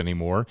orders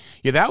anymore.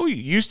 Yeah, that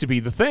used to be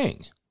the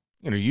thing.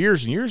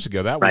 Years and years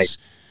ago, that was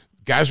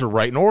guys were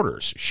writing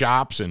orders,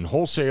 shops and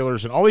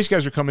wholesalers, and all these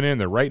guys are coming in,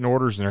 they're writing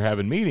orders, and they're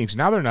having meetings.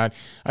 Now they're not.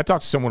 I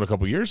talked to someone a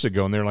couple of years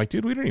ago, and they're like,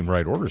 dude, we don't even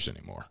write orders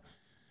anymore.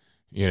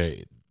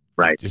 It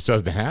just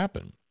doesn't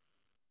happen.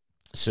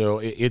 So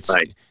it's,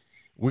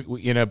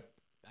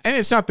 and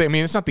it's not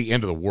it's not the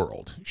end of the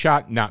world.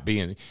 SHOT not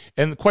being,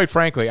 and quite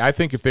frankly, I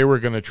think if they were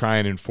going to try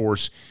and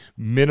enforce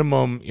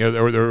minimum,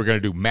 or they were going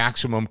to do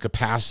maximum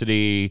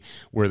capacity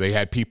where they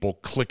had people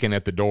clicking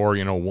at the door,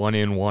 one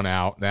in, one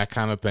out, that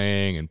kind of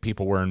thing, and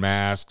people wearing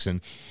masks,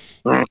 and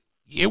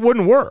it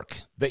wouldn't work.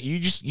 That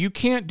you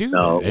can't do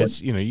that.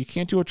 It's, you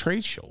can't do a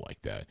trade show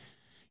like that.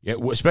 Yeah,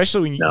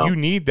 especially when you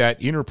need that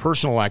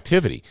interpersonal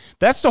activity.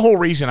 That's the whole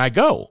reason I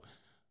go,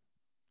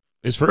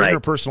 is for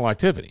interpersonal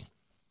activity.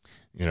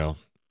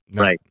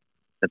 Right.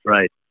 That's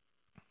right.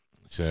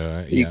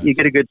 So you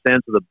get a good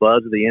sense of the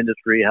buzz of the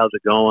industry. How's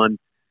it going?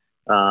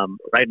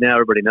 Right now,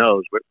 everybody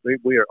knows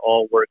we are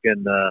all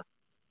working the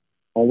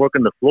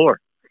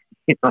floor.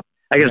 I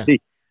can see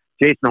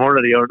Jason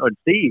Hornady or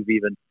Steve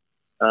even.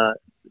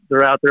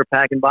 They're out there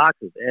packing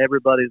boxes.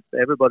 Everybody's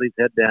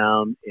head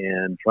down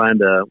and trying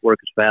to work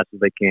as fast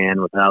as they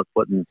can without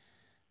putting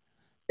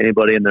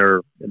anybody in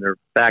their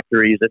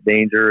factories at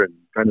danger and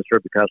trying to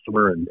serve the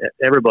customer, and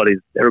everybody's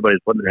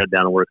putting their head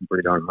down and working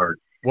pretty darn hard.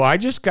 Well, I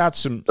just got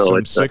some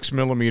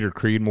 6mm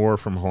Creedmoor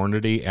from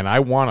Hornady, and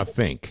I want to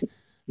think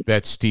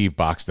that Steve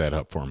boxed that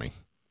up for me.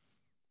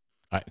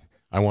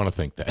 I want to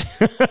think that.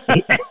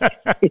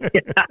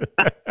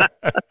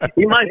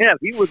 He might have.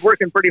 He was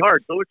working pretty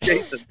hard. So was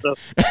Jason. So,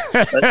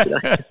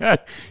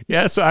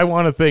 yeah, so I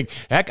want to think.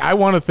 Heck, I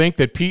want to think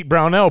that Pete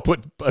Brownell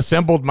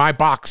assembled my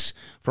box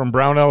from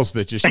Brownell's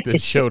that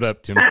showed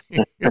up to me.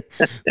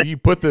 You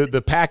put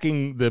the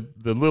packing, the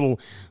little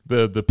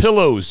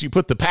pillows. You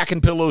put the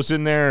packing pillows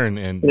in there,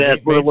 and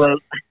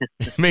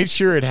made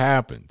sure it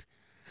happened.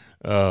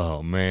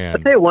 Oh man!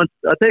 I'll tell you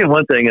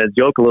one thing. I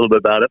joke a little bit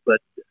about it, but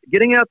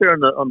getting out there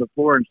on the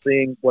floor and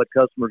seeing what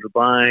customers are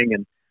buying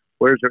and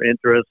where's their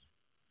interest,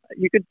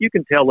 you can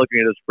tell looking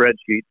at a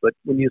spreadsheet. But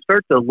when you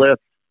start to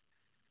lift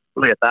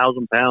really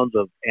 1,000 pounds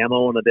of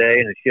ammo in a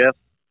day in a shift,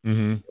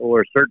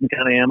 or a certain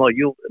kind of ammo,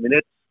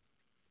 it's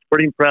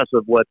pretty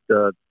impressive what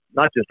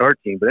not just our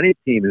team, but any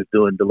team who's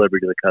doing delivery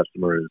to the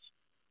customer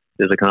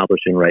is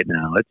accomplishing right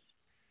now. I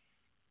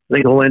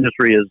think the whole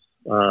industry is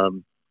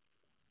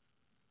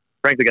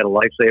frankly got a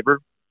lifesaver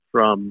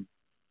from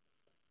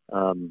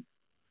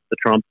the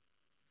Trump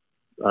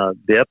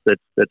dip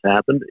that's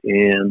happened,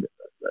 and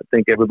I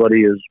think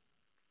everybody's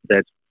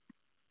kind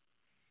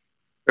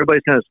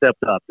of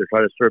stepped up. They're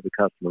trying to serve the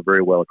customer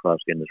very well across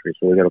the industry.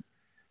 So we got to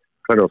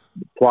try to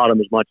applaud them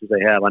as much as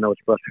they have. I know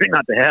it's frustrating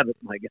not to have it,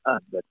 my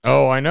God, but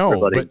I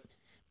know,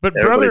 but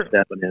brother,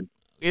 stepping in.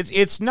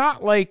 It's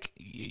not like,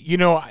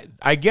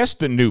 I guess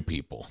the new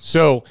people.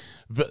 So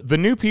the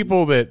new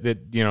people that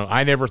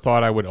I never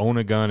thought I would own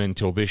a gun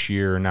until this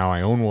year. Now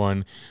I own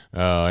one,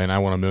 and I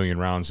want 1 million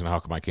rounds, and how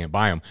come I can't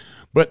buy them?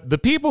 But the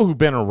people who've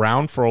been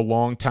around for a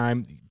long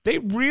time, they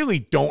really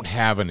don't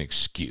have an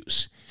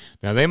excuse.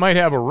 Now, they might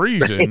have a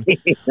reason,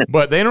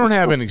 but they don't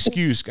have an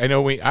excuse. I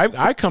know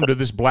I come to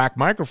this black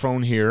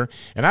microphone here,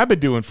 and I've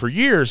been doing for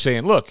years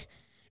saying, look,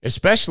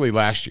 especially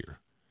last year,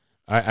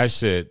 I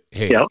said,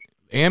 hey, yep.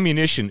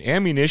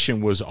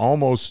 Ammunition was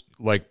almost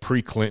like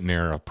pre-Clinton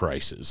era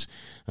prices.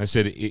 I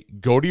said,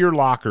 go to your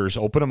lockers,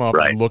 open them up,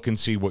 and look and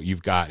see what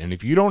you've got. And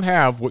if you don't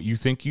have what you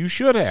think you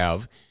should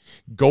have,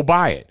 go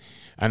buy it.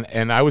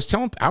 And I was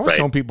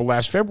telling people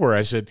last February,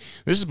 I said,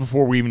 this is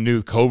before we even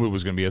knew COVID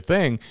was going to be a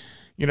thing.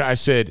 I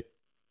said,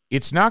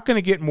 it's not going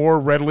to get more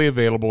readily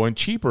available and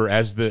cheaper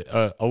as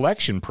the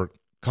election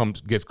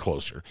gets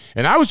closer.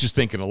 And I was just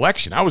thinking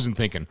election. I wasn't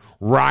thinking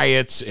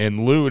riots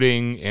and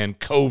looting and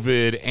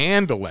COVID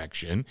and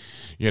election.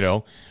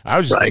 I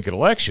was just thinking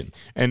election.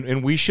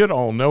 And we should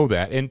all know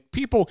that. And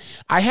people,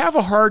 I have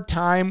a hard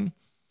time,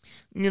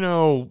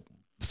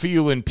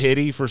 feeling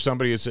pity for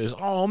somebody that says,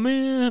 oh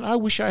man, I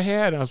wish I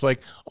had. And I was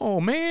like,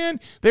 oh man,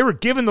 they were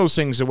giving those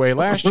things away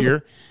last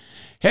year.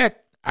 Heck,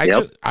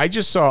 I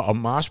just saw a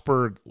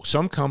Mossberg,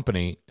 some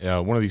company,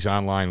 one of these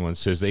online ones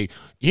says they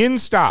in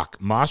stock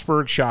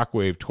Mossberg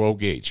Shockwave 12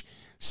 gauge,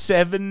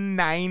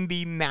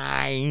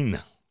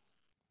 $799.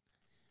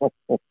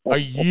 A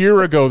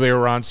year ago they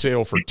were on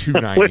sale for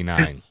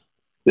 $299.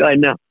 I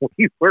know.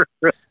 We were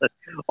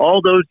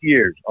all those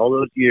years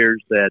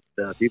that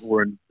people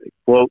were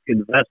quote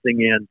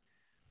investing in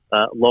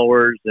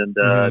lowers and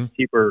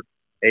cheaper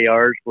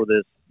ARs for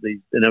these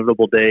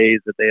inevitable days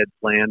that they had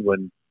planned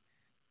when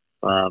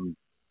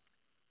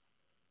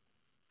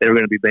they were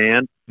going to be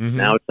banned.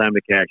 Now it's time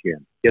to cash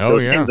in. Get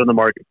those things on the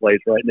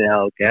marketplace right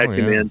now. Cash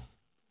them in.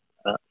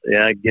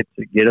 Get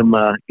them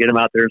out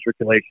there in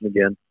circulation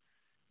again.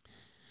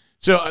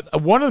 So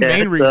one of the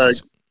main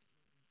reasons.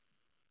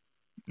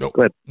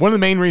 One of the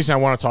main reasons I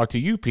want to talk to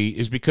you, Pete,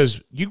 is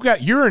because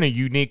you're in a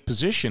unique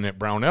position at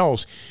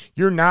Brownell's.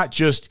 You're not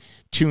just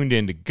tuned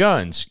into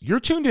guns. You're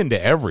tuned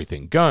into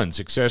everything: guns,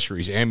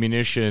 accessories,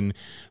 ammunition,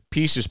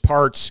 pieces,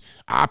 parts,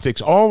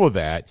 optics, all of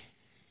that.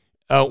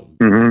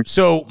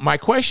 So my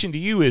question to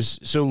you is,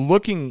 so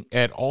looking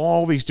at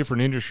all these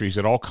different industries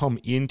that all come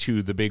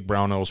into the big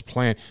Brownell's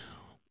plant,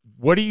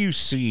 what do you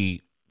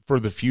see for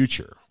the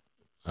future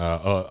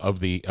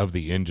of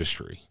the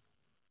industry?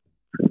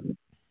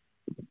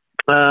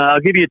 I'll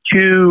give you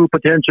two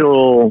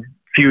potential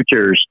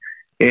futures,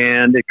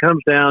 and it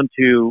comes down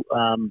to,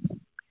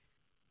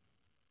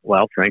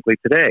 frankly,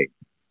 today.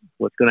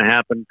 What's going to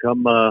happen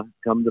come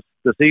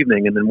this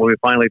evening, and then when we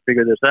finally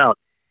figure this out,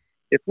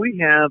 if we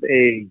have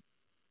a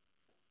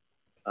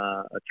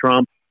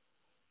Trump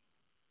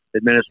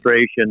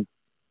administration,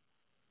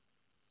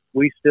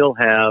 we still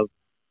have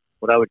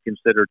what I would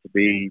consider to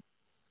be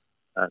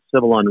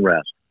civil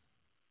unrest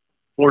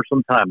for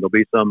some time. There'll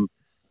be some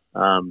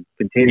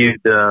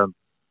continued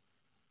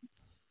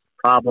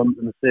problems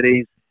in the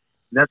cities,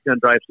 and that's going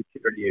to drive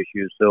security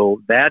issues.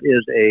 So that's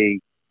a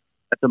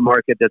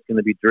market that's going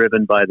to be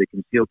driven by the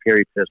concealed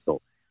carry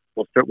pistol.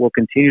 We'll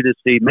continue to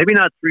see, maybe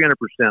not 300%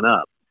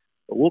 up,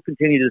 but we'll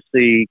continue to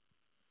see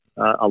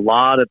a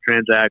lot of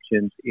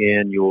transactions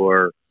in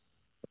your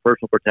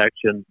personal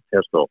protection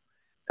pistol.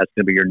 That's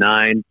going to be your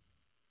 9.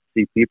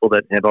 See people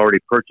that have already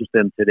purchased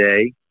them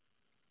today.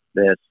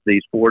 That's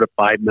these 4 to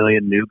 5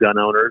 million new gun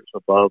owners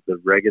above the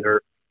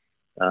regular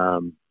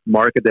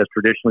market that's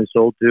traditionally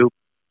sold to.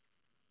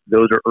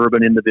 Those are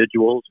urban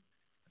individuals.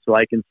 So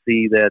I can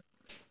see that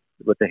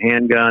with the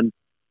handgun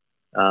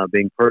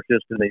being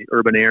purchased in the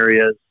urban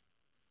areas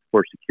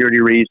for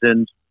security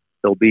reasons,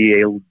 there'll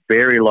be a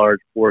very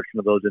large portion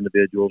of those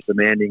individuals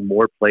demanding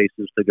more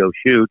places to go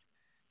shoot,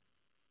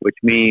 which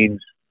means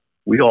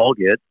we all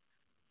get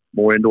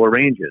more indoor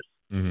ranges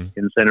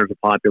in centers of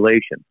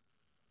population.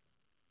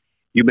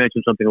 You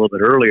mentioned something a little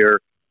bit earlier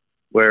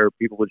where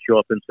people would show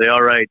up and say,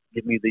 all right,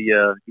 give me the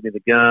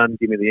gun,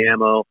 give me the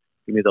ammo,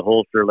 give me the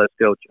holster, let's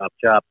go chop,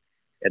 chop.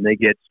 And they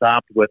get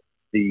stopped with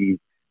the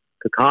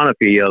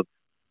cacophony of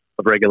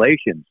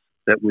regulations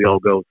that we all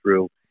go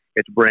through.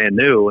 It's brand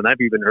new. And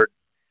I've even heard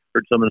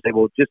someone say,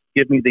 well, just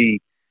give me the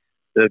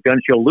gun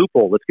show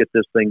loophole. Let's get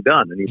this thing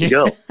done. I need to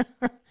go.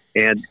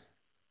 and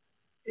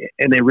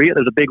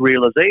there's a big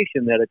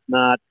realization that it's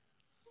not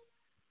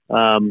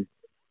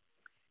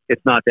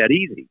that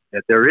easy,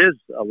 that there is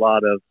a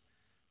lot of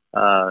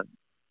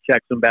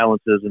checks and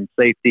balances and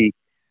safety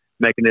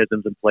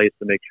mechanisms in place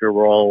to make sure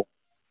we're all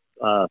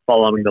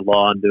following the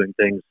law and doing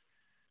things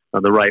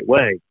the right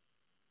way.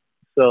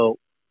 So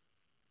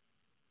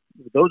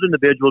those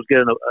individuals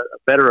get a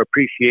better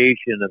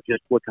appreciation of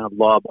just what kind of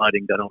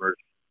law-abiding gun owners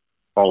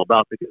are all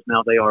about, because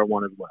now they are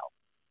one as well.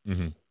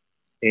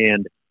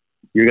 And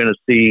you're going to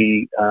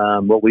see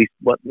what we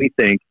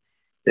think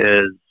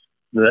is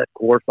that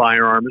core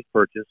firearm is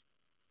purchased.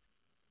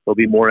 There'll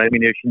be more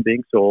ammunition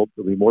being sold.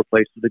 There'll be more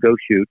places to go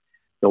shoot.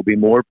 There'll be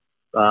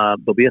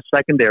a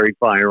secondary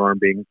firearm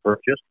being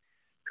purchased.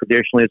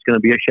 Traditionally, it's going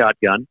to be a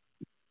shotgun.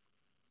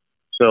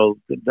 So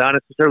not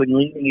necessarily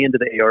leaning into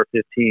the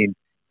AR-15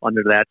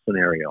 under that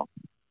scenario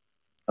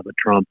of a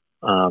Trump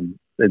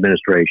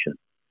administration.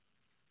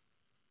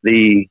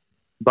 The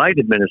Biden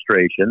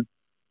administration,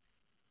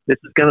 this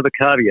is kind of a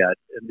caveat.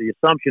 And the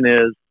assumption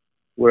is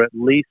where at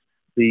least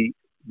the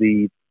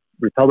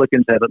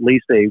Republicans have at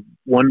least a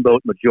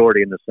one-vote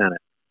majority in the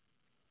Senate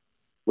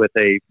with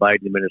a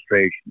Biden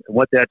administration. And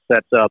what that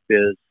sets up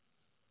is,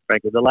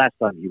 frankly, the last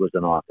time he was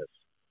in office,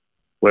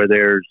 where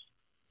there's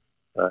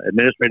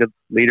administrative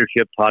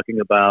leadership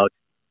talking about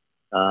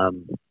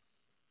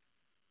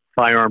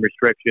firearm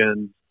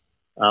restrictions,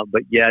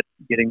 but yet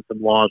getting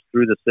some laws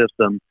through the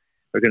system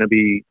are going to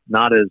be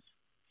not as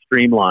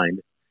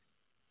streamlined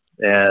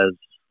as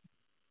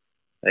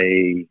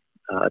a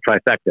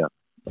trifecta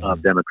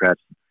of Democrats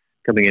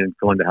coming in and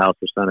going to House,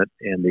 the Senate,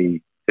 and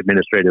the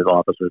administrative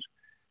offices.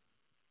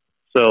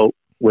 So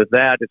with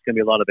that, it's going to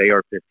be a lot of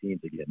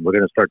AR-15s again. We're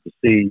going to start to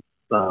see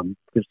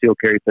concealed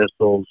carry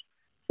pistols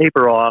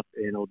taper off,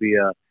 and it'll be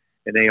an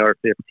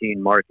AR-15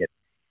 market.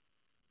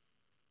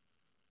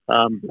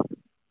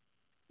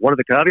 One of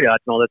the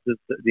caveats and all this is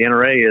the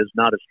NRA is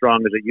not as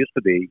strong as it used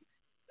to be,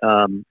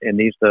 and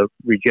needs to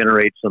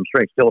regenerate some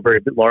strength. Still a very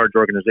large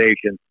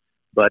organization,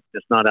 but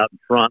it's not out in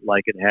front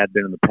like it had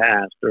been in the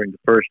past during the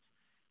first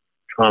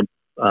Trump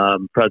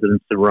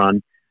presidency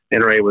run.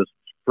 NRA was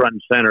front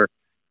and center.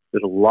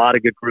 There's a lot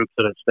of good groups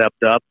that have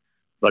stepped up,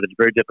 but it's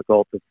very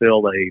difficult to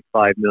fill a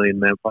 5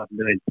 million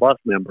plus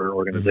member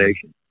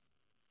organization.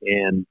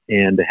 And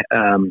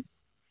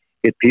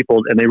get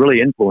people, and they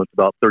really influence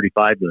about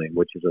 35 million,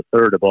 which is a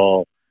third of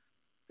all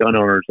gun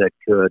owners that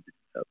could,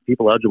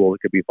 people eligible that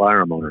could be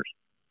firearm owners.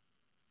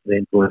 They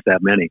influence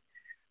that many.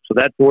 So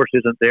that force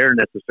isn't there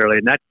necessarily,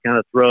 and that kind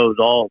of throws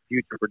all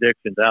future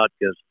predictions out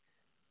because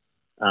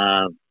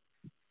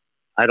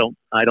I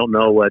don't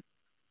know what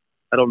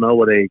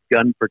a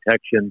gun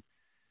protection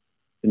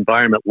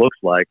environment looks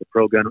like, a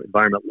pro-gun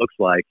environment looks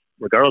like,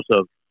 regardless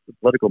of the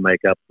political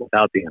makeup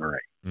without the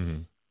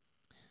NRA.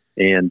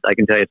 And I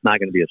can tell you it's not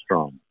going to be as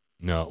strong.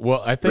 No.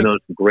 Well, I think there's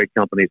some great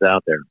companies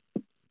out there.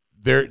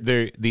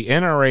 The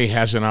NRA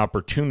has an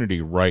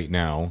opportunity right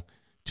now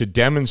to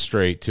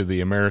demonstrate to the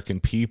American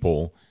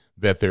people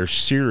that they're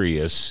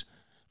serious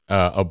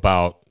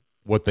about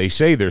what they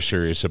say they're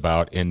serious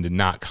about and to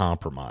not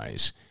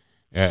compromise.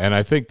 And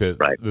I think that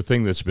the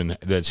thing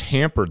that's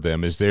hampered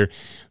them is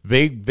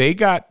they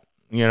got,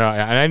 and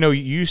I know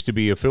you used to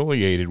be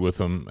affiliated with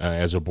them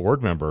as a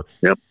board member.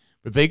 Yep.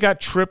 But they got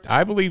tripped.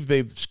 I believe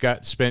they've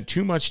spent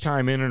too much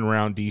time in and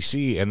around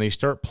D.C. and they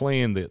start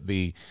playing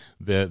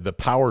the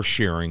power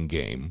sharing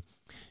game.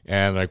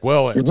 And like,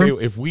 well,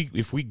 if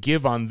we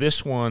give on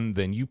this one,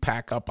 then you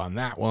pack up on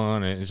that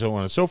one, and so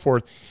on and so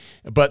forth.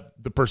 But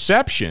the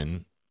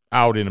perception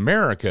out in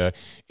America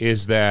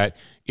is that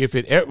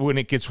when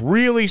it gets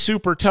really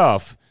super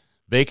tough,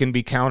 they can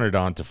be counted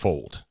on to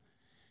fold.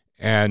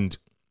 And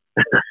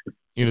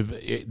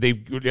they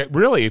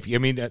really,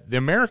 the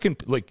American,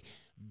 like,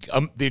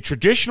 the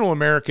traditional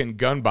American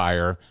gun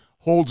buyer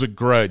holds a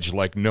grudge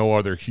like no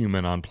other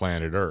human on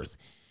planet Earth.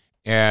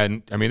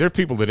 And there are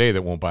people today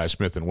that won't buy a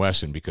Smith &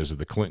 Wesson because of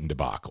the Clinton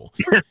debacle.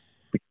 Right.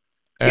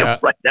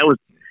 That was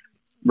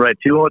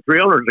 2 or 3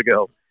 owners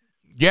ago.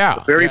 Yeah.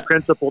 It's a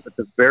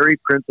very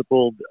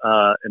principled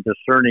and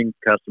discerning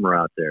customer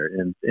out there.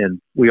 And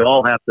we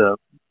all have to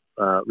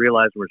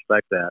realize and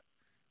respect that.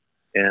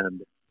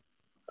 And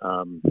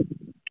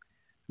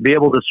be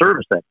able to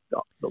service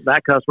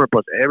that customer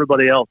plus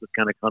everybody else that's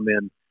kind of come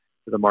in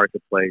to the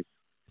marketplace,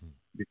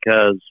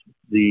 because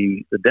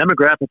the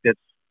demographic that's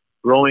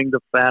growing the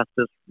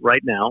fastest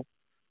right now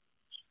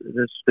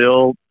is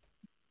still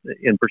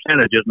in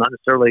percentages, not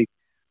necessarily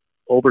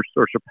over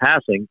or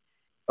surpassing,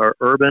 are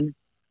urban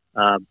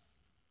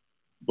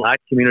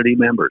Black community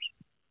members.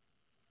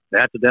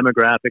 That's a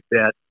demographic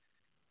that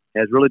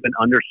has really been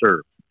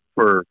underserved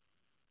for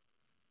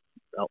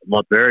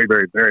a very,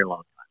 very, very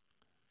long time.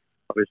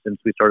 Probably since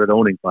we started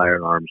owning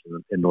firearms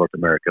in North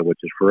America, which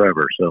is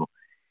forever. So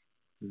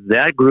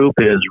that group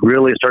is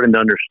really starting to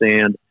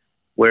understand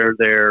where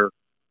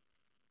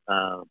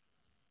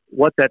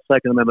what that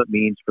Second Amendment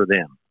means for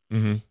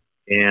them,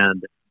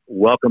 and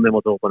welcome them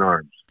with open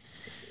arms,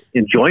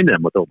 and join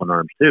them with open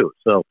arms too.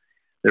 So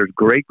there's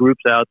great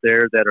groups out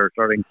there that are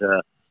starting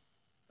to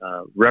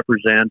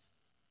represent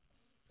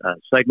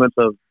segments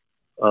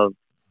of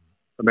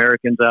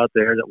Americans out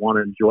there that want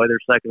to enjoy their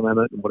Second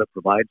Amendment and what it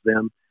provides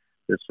them,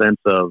 this sense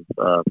of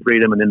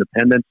freedom and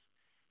independence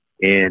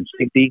and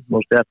safety,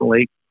 most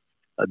definitely.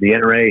 The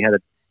NRA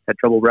had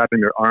trouble wrapping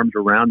their arms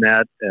around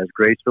that as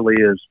gracefully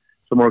as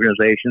some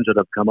organizations that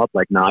have come up,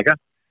 like NAGA,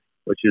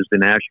 which is the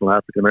National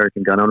African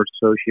American Gun Owners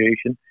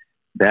Association.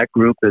 That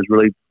group is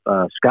really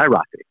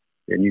skyrocketing,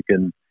 and you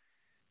can.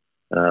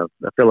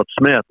 Philip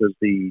Smith is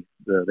the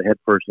head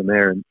person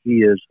there, and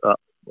he is a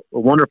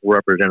wonderful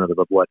representative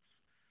of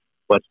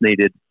what's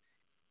needed,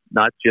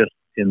 not just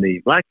in the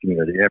Black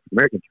community, the African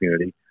American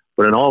community,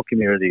 but in all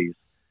communities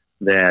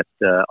that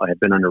have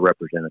been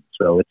underrepresented.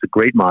 So it's a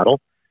great model.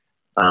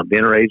 The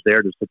NRA is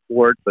there to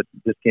support, but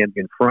just can't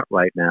be in front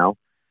right now,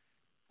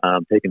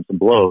 taking some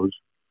blows,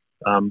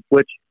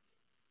 which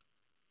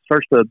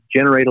starts to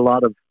generate a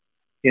lot of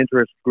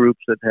interest groups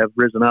that have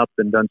risen up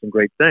and done some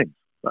great things.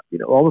 But,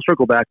 I'll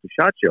circle back to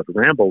SHOT Show, to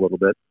ramble a little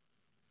bit.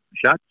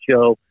 SHOT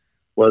Show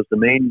was the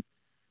main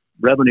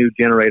revenue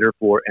generator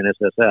for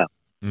NSSF.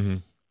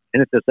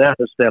 NSSF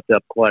has stepped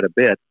up quite a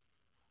bit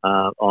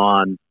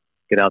on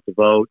Get Out the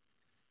Vote,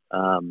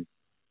 some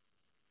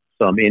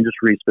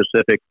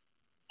industry-specific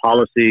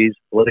policies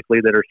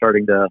politically that are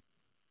starting to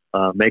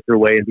make their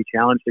way and be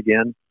challenged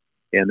again,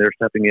 and they're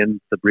stepping in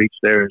the breach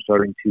there and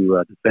starting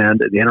to defend.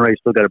 The NRA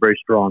still got a very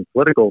strong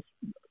political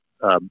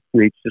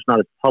reach, just not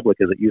as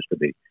public as it used to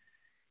be.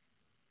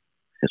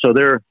 And so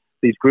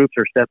these groups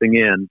are stepping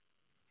in,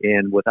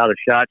 and without a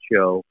SHOT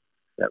Show,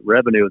 that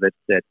revenue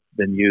that's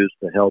been used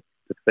to help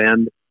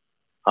defend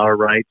our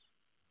rights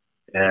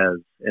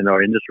and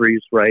our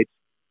industry's rights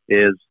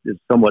is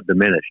somewhat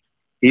diminished,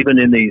 even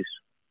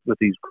with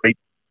these great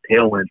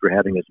tailwinds we're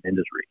having as an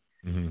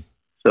industry.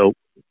 So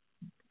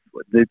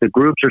the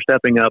groups are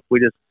stepping up.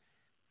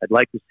 I'd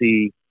like to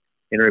see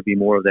NRA be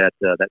more of that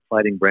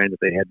fighting brand that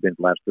they had been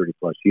for the last 30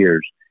 plus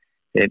years.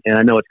 And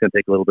I know it's going to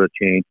take a little bit of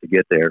change to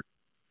get there,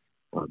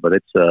 but I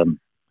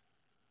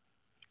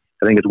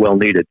think it's well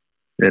needed.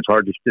 And it's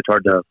hard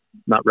to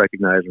not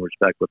recognize and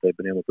respect what they've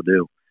been able to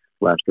do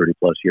the last 30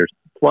 plus years.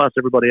 Plus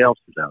everybody else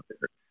who's out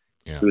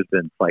there who's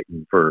been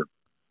fighting for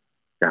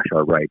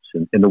our rights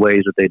in the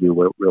ways that they do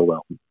real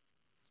well.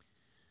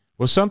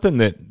 Well, something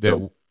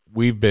that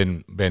we've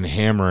been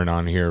hammering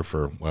on here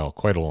for,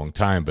 quite a long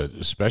time, but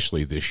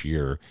especially this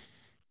year,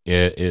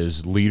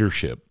 is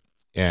leadership.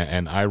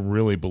 And I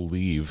really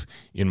believe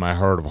in my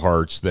heart of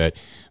hearts that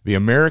the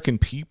American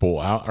people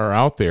are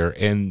out there,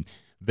 and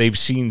they've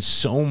seen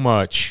so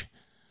much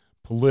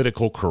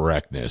political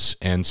correctness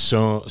and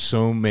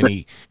so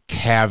many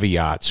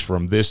caveats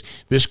from this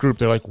group.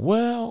 They're like,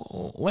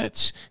 well,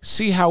 let's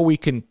see how we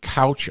can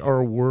couch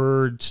our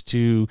words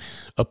to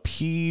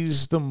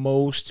appease the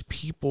most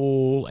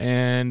people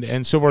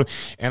and so forth.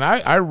 And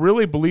I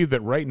really believe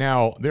that right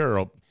now there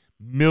are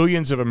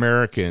millions of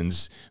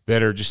Americans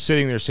that are just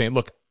sitting there saying,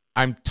 look,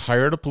 I'm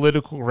tired of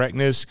political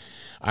correctness.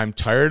 I'm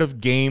tired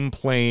of game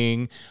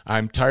playing.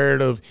 I'm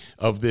tired of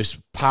this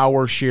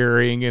power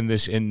sharing and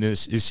this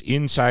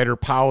insider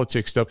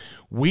politics stuff.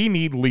 We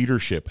need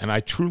leadership, and I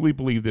truly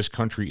believe this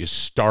country is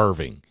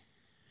starving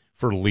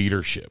for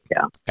leadership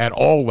at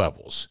all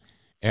levels.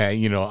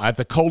 At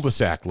the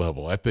cul-de-sac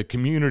level, at the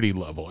community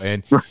level,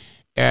 and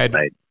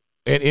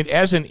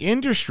as an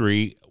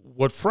industry,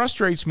 what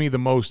frustrates me the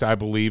most, I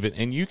believe,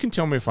 and you can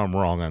tell me if I'm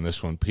wrong on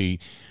this one,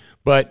 Pete,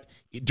 but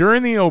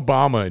during the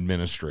Obama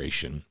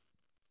administration,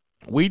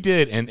 we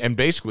did, and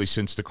basically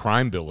since the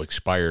crime bill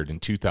expired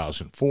in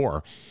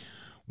 2004,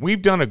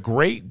 we've done a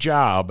great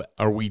job,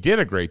 or we did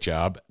a great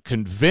job,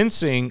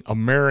 convincing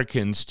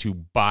Americans to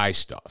buy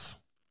stuff,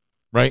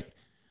 right?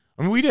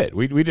 I mean, we did.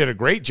 We did a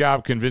great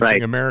job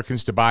convincing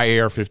Americans to buy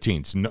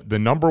AR-15s, the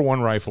number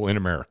one rifle in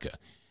America.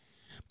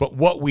 But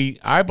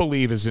I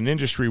believe as an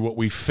industry, what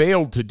we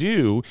failed to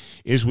do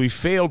is we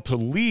failed to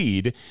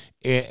lead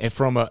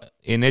from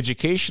an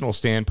educational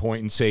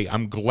standpoint and say,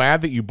 I'm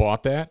glad that you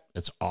bought that.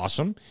 That's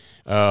awesome.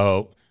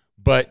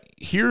 But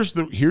here's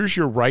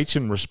your rights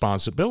and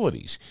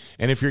responsibilities.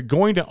 And if you're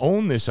going to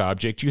own this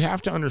object, you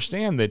have to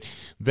understand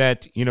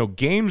that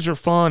games are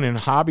fun and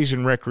hobbies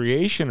and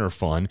recreation are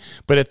fun,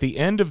 but at the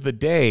end of the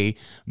day,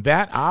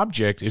 that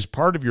object is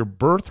part of your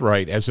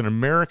birthright as an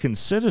American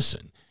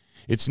citizen.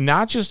 It's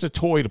not just a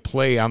toy to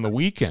play on the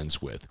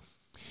weekends with.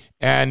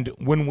 And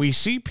when we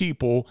see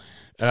people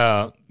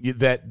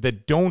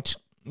that don't,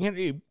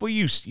 well,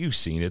 you've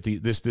seen it.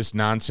 This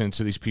nonsense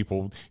of these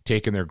people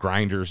taking their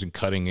grinders and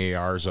cutting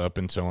ARs up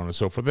and so on and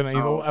so forth. And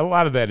a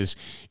lot of that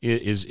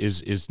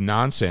is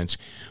nonsense.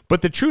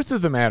 But the truth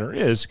of the matter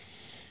is,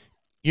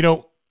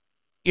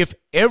 if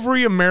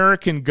every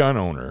American gun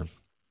owner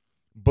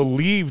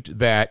believed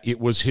that it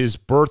was his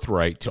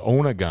birthright to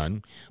own a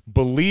gun,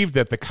 believed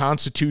that the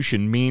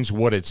Constitution means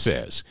what it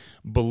says,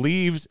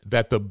 believed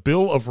that the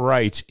Bill of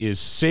Rights is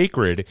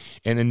sacred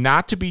and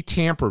not to be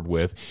tampered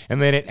with,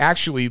 and that it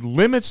actually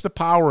limits the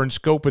power and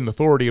scope and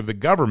authority of the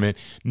government,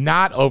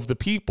 not of the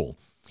people.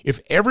 If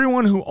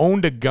everyone who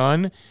owned a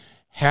gun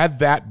had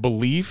that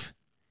belief,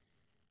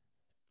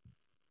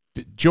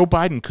 Joe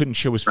Biden couldn't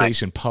show his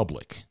face in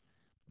public.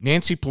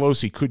 Nancy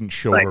Pelosi couldn't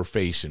show her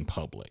face in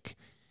public.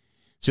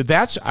 So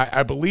that's,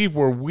 I believe,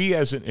 where we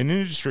as an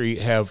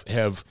industry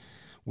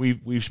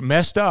we've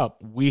messed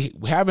up. We've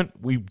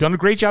done a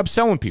great job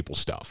selling people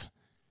stuff,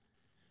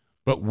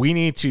 but we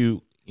need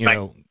to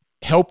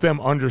help them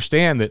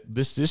understand that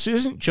this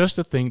isn't just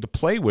a thing to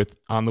play with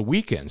on the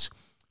weekends.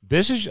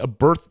 This is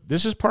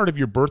part of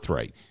your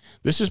birthright.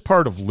 This is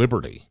part of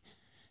liberty,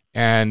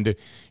 and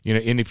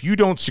and if you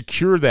don't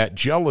secure that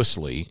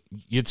jealously,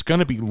 it's going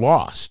to be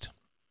lost.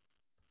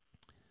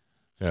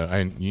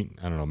 I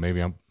don't know.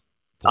 Maybe I'm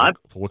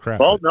full of crap.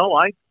 Well, no,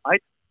 I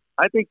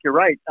think you're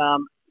right.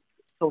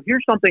 So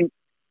here's something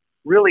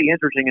really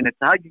interesting, and it's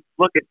how you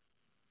look at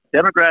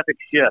demographic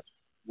shifts,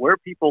 where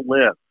people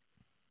live.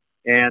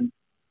 And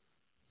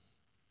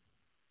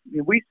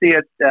we see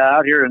it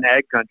out here in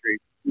ag country.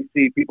 We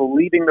see people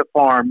leaving the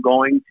farm,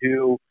 going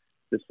to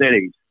the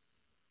cities.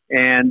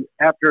 And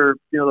after,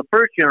 the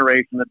first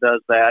generation that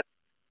does that,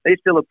 they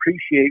still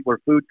appreciate where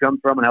food comes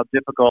from and how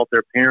difficult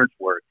their parents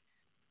worked.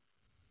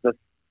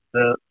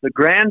 The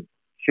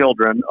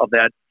grandchildren of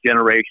that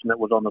generation that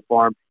was on the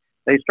farm,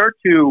 they start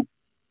to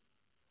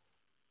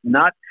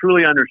not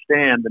truly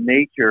understand the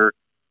nature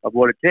of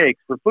what it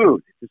takes for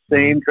food. It's the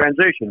same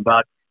transition.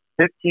 About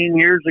 15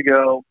 years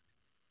ago,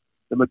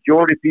 the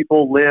majority of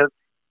people lived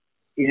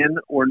in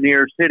or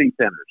near city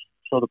centers.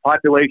 So the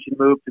population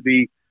moved to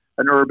be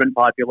an urban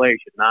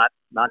population, not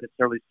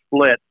necessarily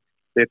split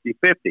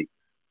 50-50.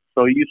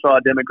 So you saw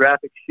a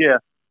demographic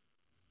shift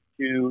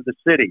to the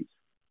cities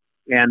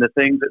and the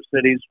things that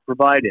cities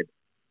provided.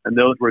 And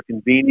those were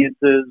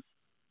conveniences.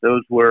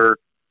 Those were,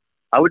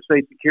 I would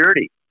say,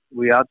 security.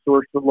 We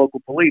outsourced the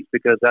local police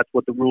because that's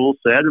what the rules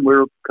said, and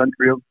we're a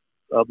country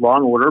of law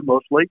and order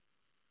mostly.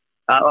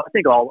 I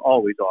think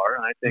always are,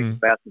 and I think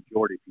the vast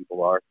majority of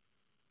people are.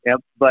 Yeah,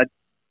 but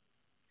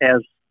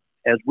as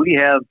we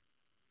have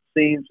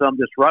seen some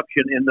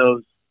disruption in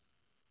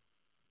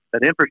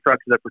that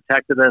infrastructure that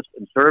protected us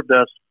and served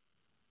us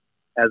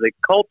as a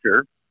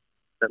culture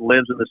that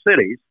lives in the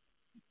cities,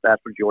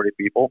 vast majority of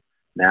people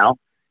now,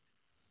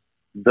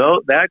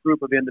 though that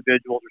group of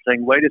individuals are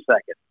saying, wait a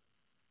second,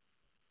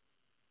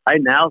 I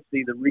now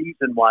see the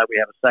reason why we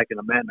have a Second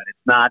Amendment.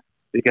 It's not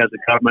because the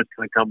government's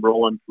going to come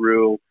rolling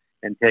through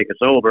and take us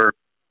over.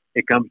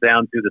 It comes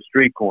down to the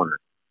street corner.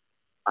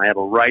 I have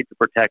a right to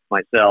protect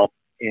myself,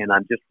 and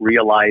I'm just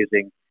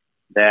realizing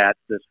that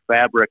this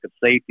fabric of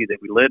safety that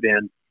we live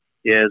in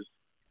is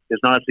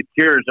not as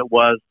secure as it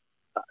was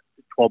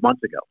 12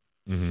 months ago.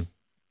 Mm-hmm.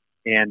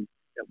 And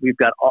we've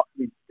got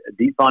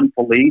defund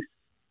police.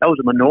 That was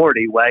a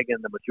minority wagging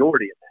the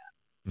majority of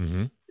that.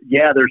 Mm-hmm.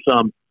 Yeah, there's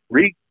some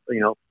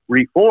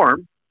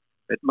reform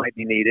that might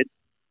be needed,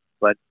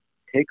 but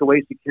take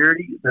away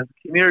security. The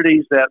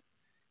communities that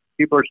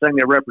people are saying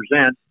they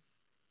represent,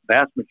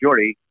 vast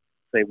majority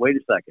say, wait a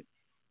second,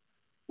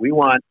 we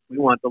want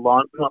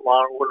law and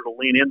order to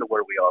lean into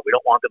where we are. We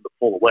don't want them to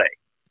pull away.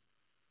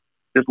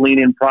 Just lean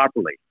in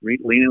properly.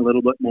 Lean in a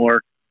little bit more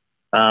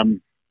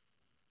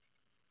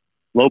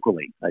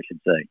locally, I should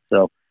say.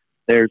 So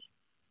I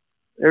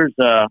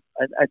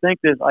think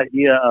this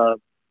idea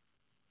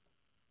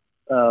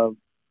of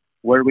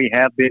where we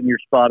have been, you're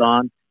spot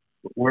on,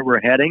 where we're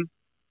heading,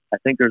 I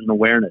think there's an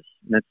awareness.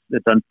 And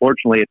it's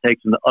unfortunately, it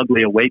takes an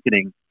ugly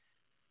awakening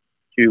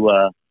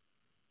to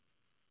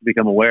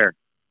become aware.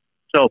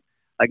 So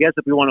I guess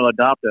if we want to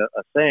adopt a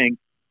saying,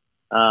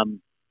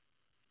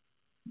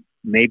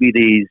 maybe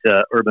these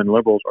urban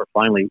liberals are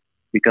finally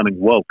becoming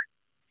woke,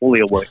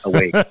 fully awake.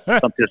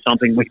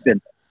 Something we've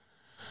been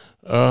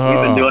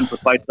doing for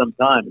quite some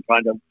time,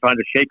 trying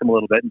to shake them a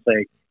little bit and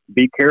say,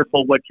 be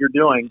careful what you're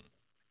doing.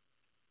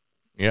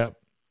 Yeah.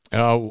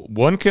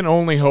 One can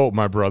only hope,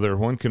 my brother.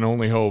 One can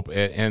only hope.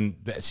 And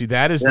see,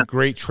 that is the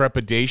great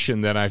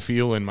trepidation that I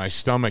feel in my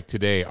stomach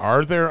today.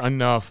 Are there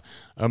enough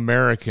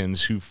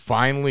Americans who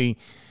finally,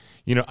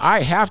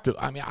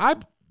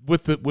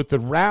 with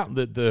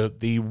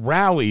the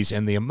rallies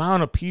and the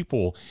amount of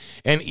people,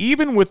 and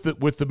even with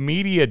the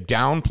media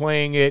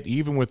downplaying it,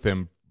 even with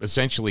them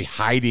essentially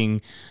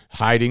hiding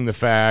the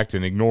fact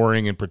and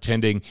ignoring and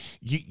pretending,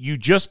 you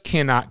just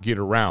cannot get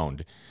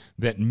around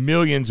that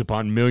millions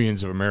upon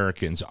millions of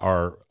Americans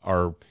are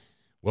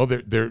well,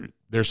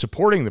 they're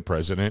supporting the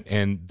president,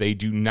 and they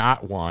do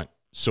not want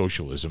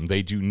socialism.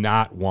 They do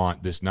not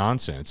want this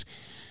nonsense.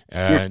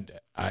 And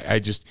I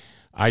just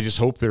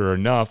hope there are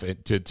enough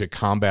to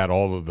combat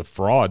all of the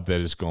fraud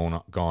that has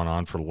gone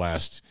on for the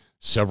last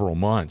several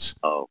months.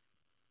 Oh,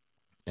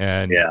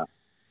 and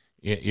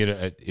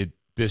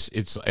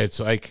it's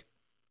like,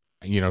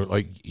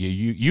 like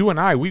you and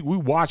I, we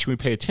watch, we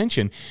pay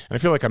attention, and I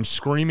feel like I'm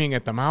screaming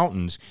at the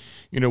mountains.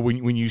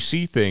 When you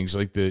see things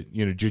like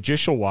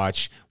Judicial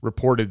Watch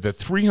reported that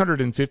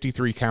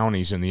 353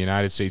 counties in the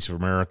United States of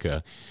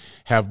America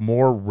have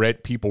more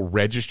people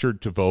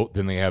registered to vote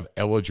than they have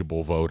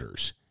eligible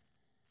voters.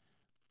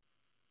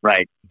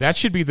 Right. That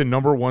should be the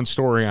number one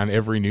story on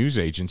every news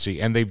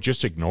agency, and they've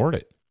just ignored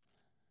it.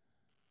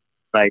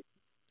 Right.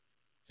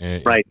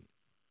 Right.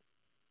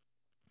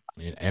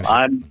 And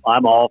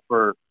I'm all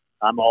for.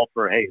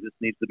 Hey, this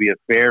needs to be a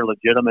fair,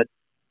 legitimate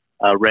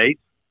race.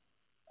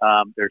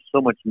 There's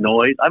so much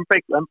noise. I'm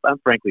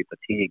frankly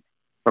fatigued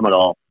from it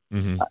all.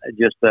 Mm-hmm.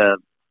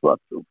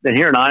 And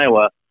here in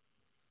Iowa,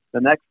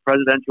 the next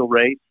presidential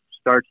race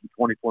starts in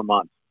 24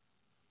 months.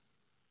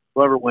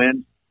 Whoever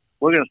wins,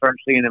 we're going to start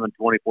seeing them in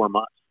 24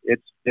 months.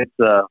 It's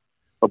a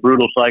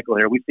brutal cycle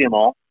here. We see them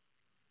all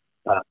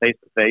face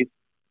to face.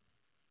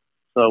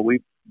 So we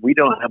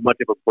don't have much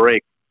of a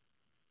break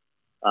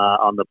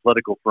on the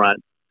political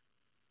front.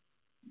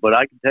 But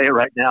I can tell you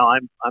right now,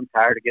 I'm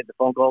tired of getting the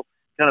phone calls.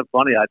 Kind of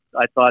funny. I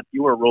thought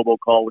you were a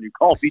robocall when you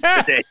called me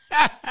today.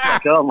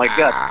 Like, oh my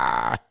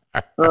god!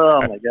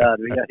 Oh my god!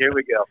 Here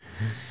we go.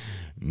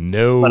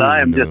 No, but I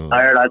am just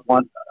tired. I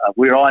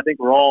think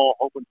we're all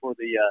hoping for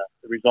the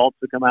results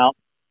to come out.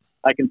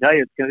 I can tell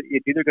you,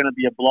 it's either going to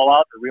be a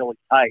blowout or really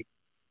tight.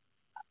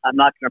 I'm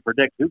not going to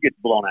predict who gets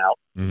blown out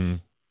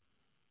because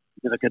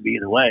it could be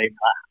either way.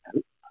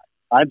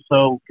 I'm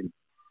so I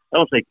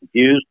don't say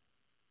confused,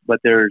 but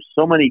there's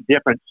so many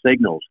different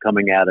signals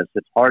coming at us.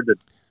 It's hard to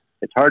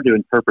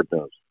interpret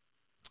those.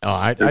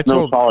 Oh, There's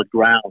no solid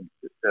ground.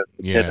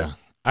 Yeah.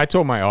 I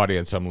told my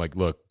audience, I'm like,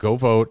 look, go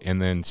vote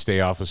and then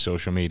stay off of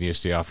social media,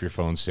 stay off your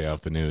phone, stay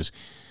off the news.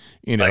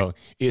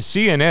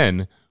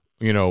 CNN,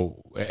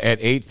 at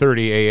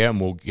 8:30 a.m.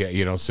 will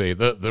get, say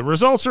the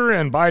results are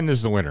in, Biden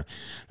is the winner.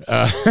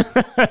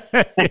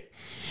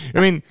 I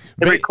mean,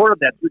 they recorded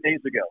that 2 days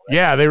ago. Right?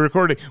 Yeah, they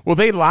recorded. Well,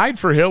 they lied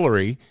for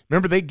Hillary.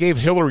 Remember, they gave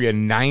Hillary a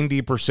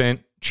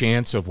 90%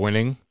 chance of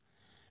winning.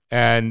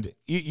 And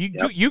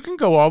you can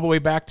go all the way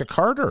back to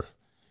Carter.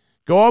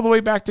 Go all the way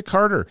back to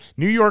Carter.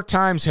 New York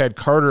Times had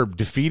Carter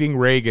defeating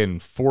Reagan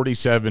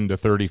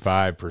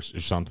 47-35 or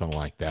something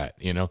like that,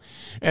 And of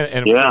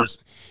course,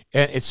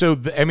 and so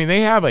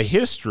they have a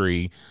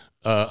history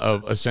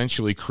of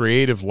essentially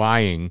creative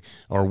lying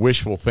or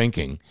wishful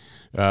thinking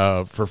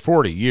for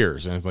 40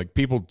 years, and it's like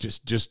people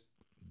just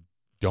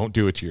don't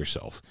do it to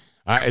yourself.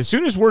 As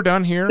soon as we're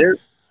done here,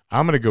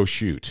 I'm going to go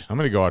shoot. I'm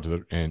going to go out to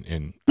the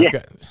and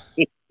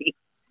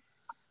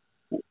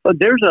But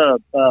there's a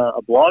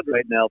blog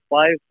right now,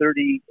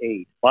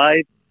 538,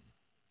 FIVE.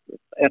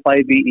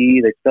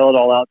 They spell it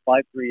all out,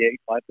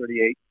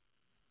 538,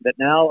 that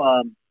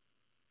now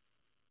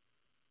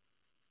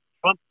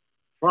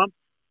Trump's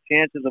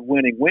chances of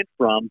winning went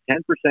from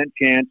 10%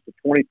 chance to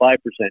 25%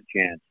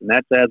 chance, and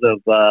that's as of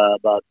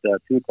about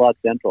 2 o'clock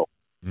Central.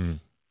 Mm.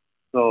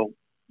 So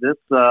this,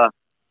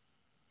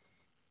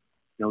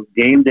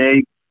 game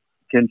day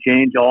can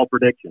change all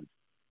predictions.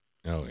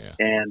 Oh yeah,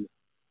 and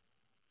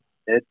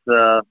it's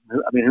who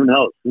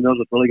knows? Who knows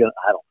what's really going to?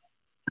 I don't know.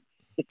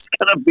 It's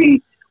going to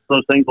be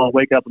those things. I'll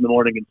wake up in the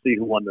morning and see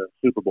who won the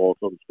Super Bowl,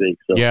 so to speak.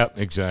 So. Yeah,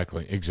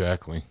 exactly. Yeah.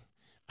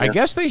 I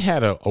guess they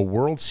had a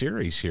World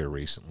Series here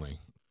recently.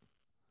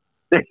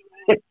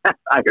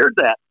 I heard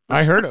that.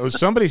 I heard it.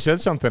 Somebody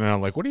said something, and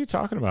I'm like, what are you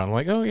talking about? I'm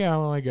like, oh, yeah,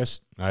 well, I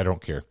guess I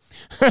don't care.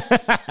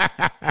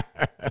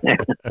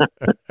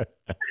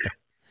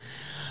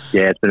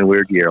 Yeah, it's been a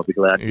weird year. I'll be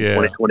glad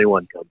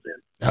 2021 comes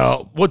in.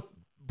 Oh, well,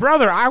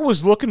 brother, I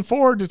was looking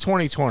forward to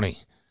 2020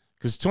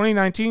 because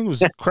 2019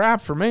 was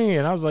crap for me,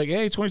 and I was like,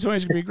 hey, 2020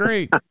 is going to be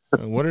great.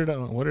 What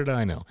did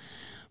I know?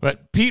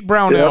 But Pete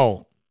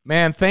Brownell,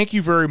 man, thank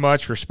you very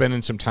much for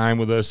spending some time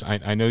with us.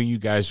 I know you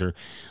guys are,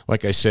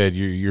 like I said,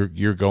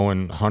 you're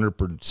going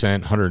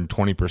 100%,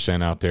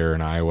 120% out there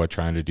in Iowa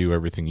trying to do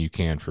everything you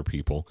can for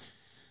people.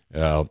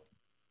 But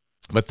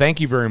thank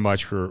you very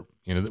much for,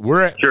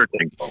 sure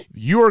thing.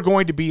 You are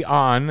going to be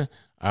on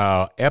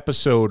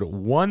episode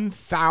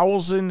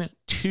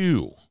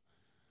 1002.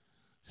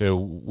 So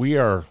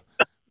we're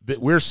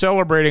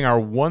celebrating our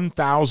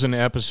 1000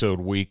 episode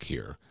week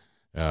here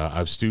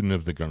of Student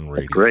of the Gun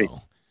Radio. That's great.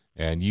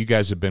 And you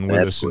guys have been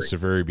with us since the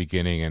very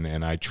beginning,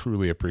 and I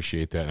truly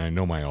appreciate that, and I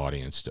know my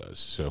audience does.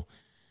 So,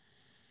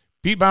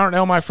 Pete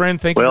Brownell, my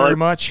friend, thank you very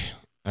much,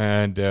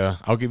 and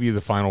I'll give you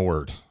the final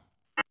word.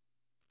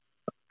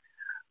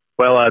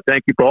 Well,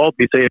 thank you, Paul.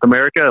 Be safe,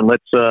 America, and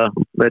let's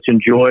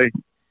enjoy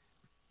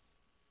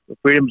the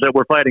freedoms that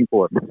we're fighting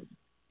for.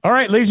 All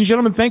right, ladies and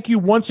gentlemen, thank you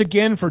once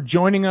again for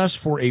joining us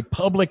for a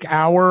public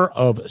hour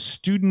of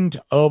Student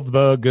of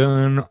the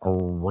Gun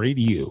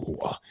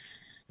Radio.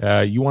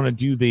 You want to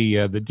do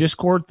the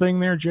Discord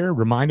thing there, Jared?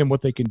 Remind them what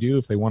they can do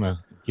if they want to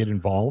get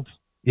involved.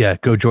 Yeah,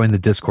 go join the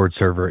Discord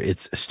server.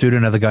 It's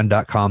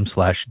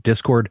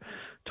studentofthegun.com/Discord.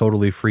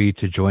 Totally free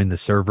to join the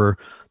server.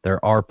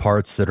 There are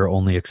parts that are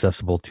only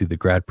accessible to the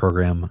grad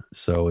program.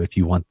 So if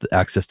you want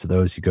access to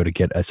those, you go to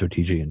get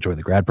SOTG and join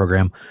the grad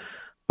program.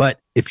 But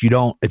if you're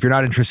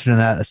not interested in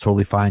that, that's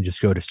totally fine.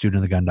 Just go to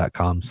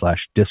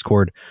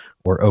studentofthegun.com/Discord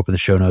or open the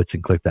show notes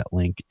and click that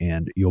link,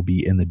 and you'll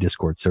be in the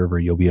Discord server.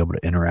 You'll be able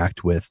to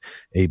interact with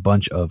a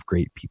bunch of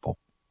great people.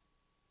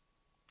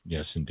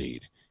 Yes,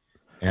 indeed.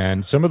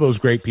 And some of those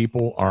great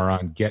people are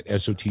on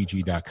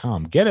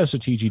GetSOTG.com.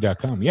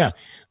 GetSOTG.com. Yeah,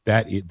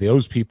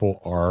 those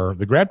people are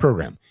the grad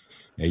program.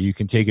 You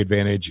can take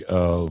advantage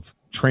of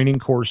training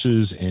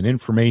courses and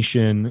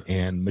information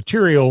and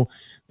material.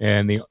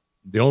 And the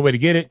only way to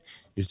get it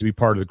is to be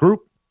part of the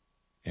group.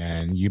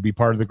 And you be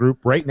part of the group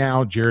right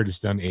now. Jared has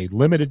done a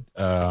limited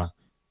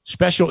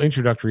special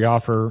introductory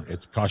offer.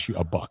 It's cost you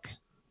 $1.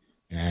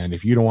 And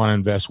if you don't want to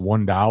invest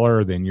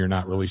 $1, then you're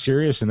not really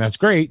serious. And that's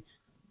great.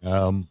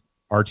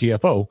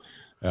 RTFO.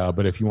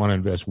 But if you want to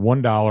invest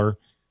 $1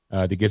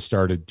 to get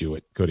started, do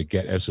it. Go to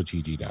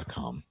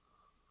GetSOTG.com.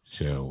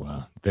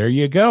 So there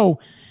you go.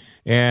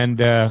 And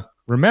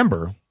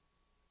remember,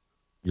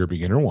 you're a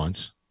beginner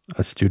once,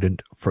 a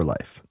student for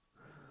life.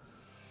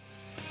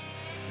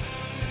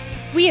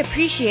 We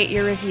appreciate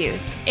your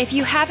reviews. If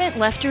you haven't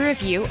left a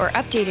review or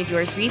updated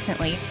yours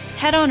recently,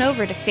 head on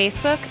over to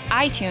Facebook,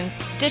 iTunes,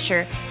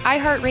 Stitcher,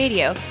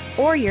 iHeartRadio,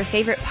 or your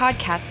favorite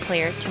podcast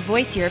player to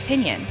voice your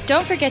opinion.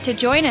 Don't forget to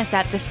join us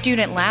at the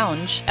Student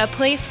Lounge, a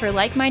place for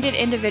like-minded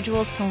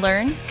individuals to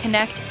learn,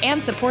 connect,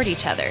 and support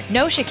each other.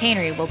 No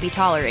chicanery will be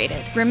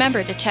tolerated.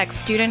 Remember to check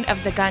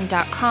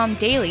studentofthegun.com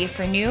daily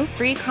for new,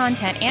 free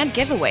content and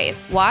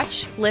giveaways.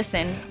 Watch,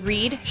 listen,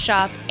 read,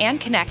 shop, and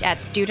connect at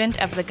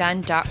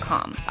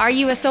studentofthegun.com. Are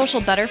you a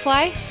social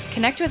butterfly?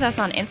 Connect with us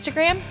on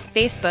Instagram,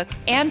 Facebook,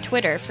 and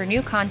Twitter for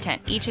new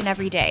content each and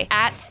every day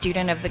at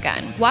Student of the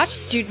Gun. Watch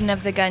Student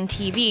of the Gun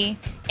TV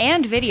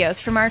and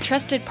videos from our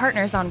trusted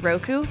partners on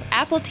Roku,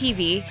 Apple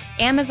TV,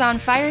 Amazon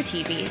Fire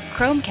TV,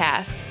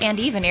 Chromecast, and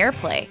even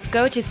AirPlay.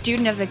 Go to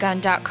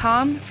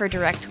studentofthegun.com for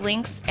direct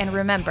links, and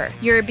remember,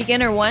 you're a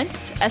beginner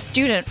once, a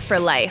student for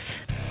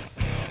life.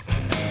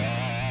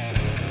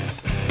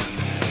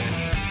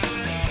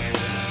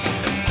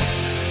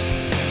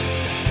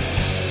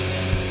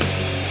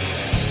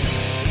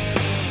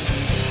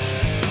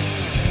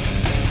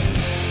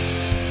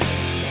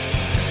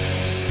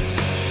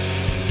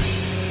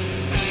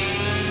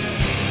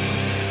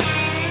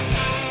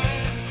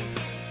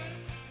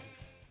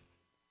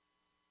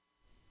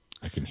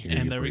 I can hear you.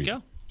 And there we breathe.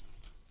 go.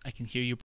 I can hear you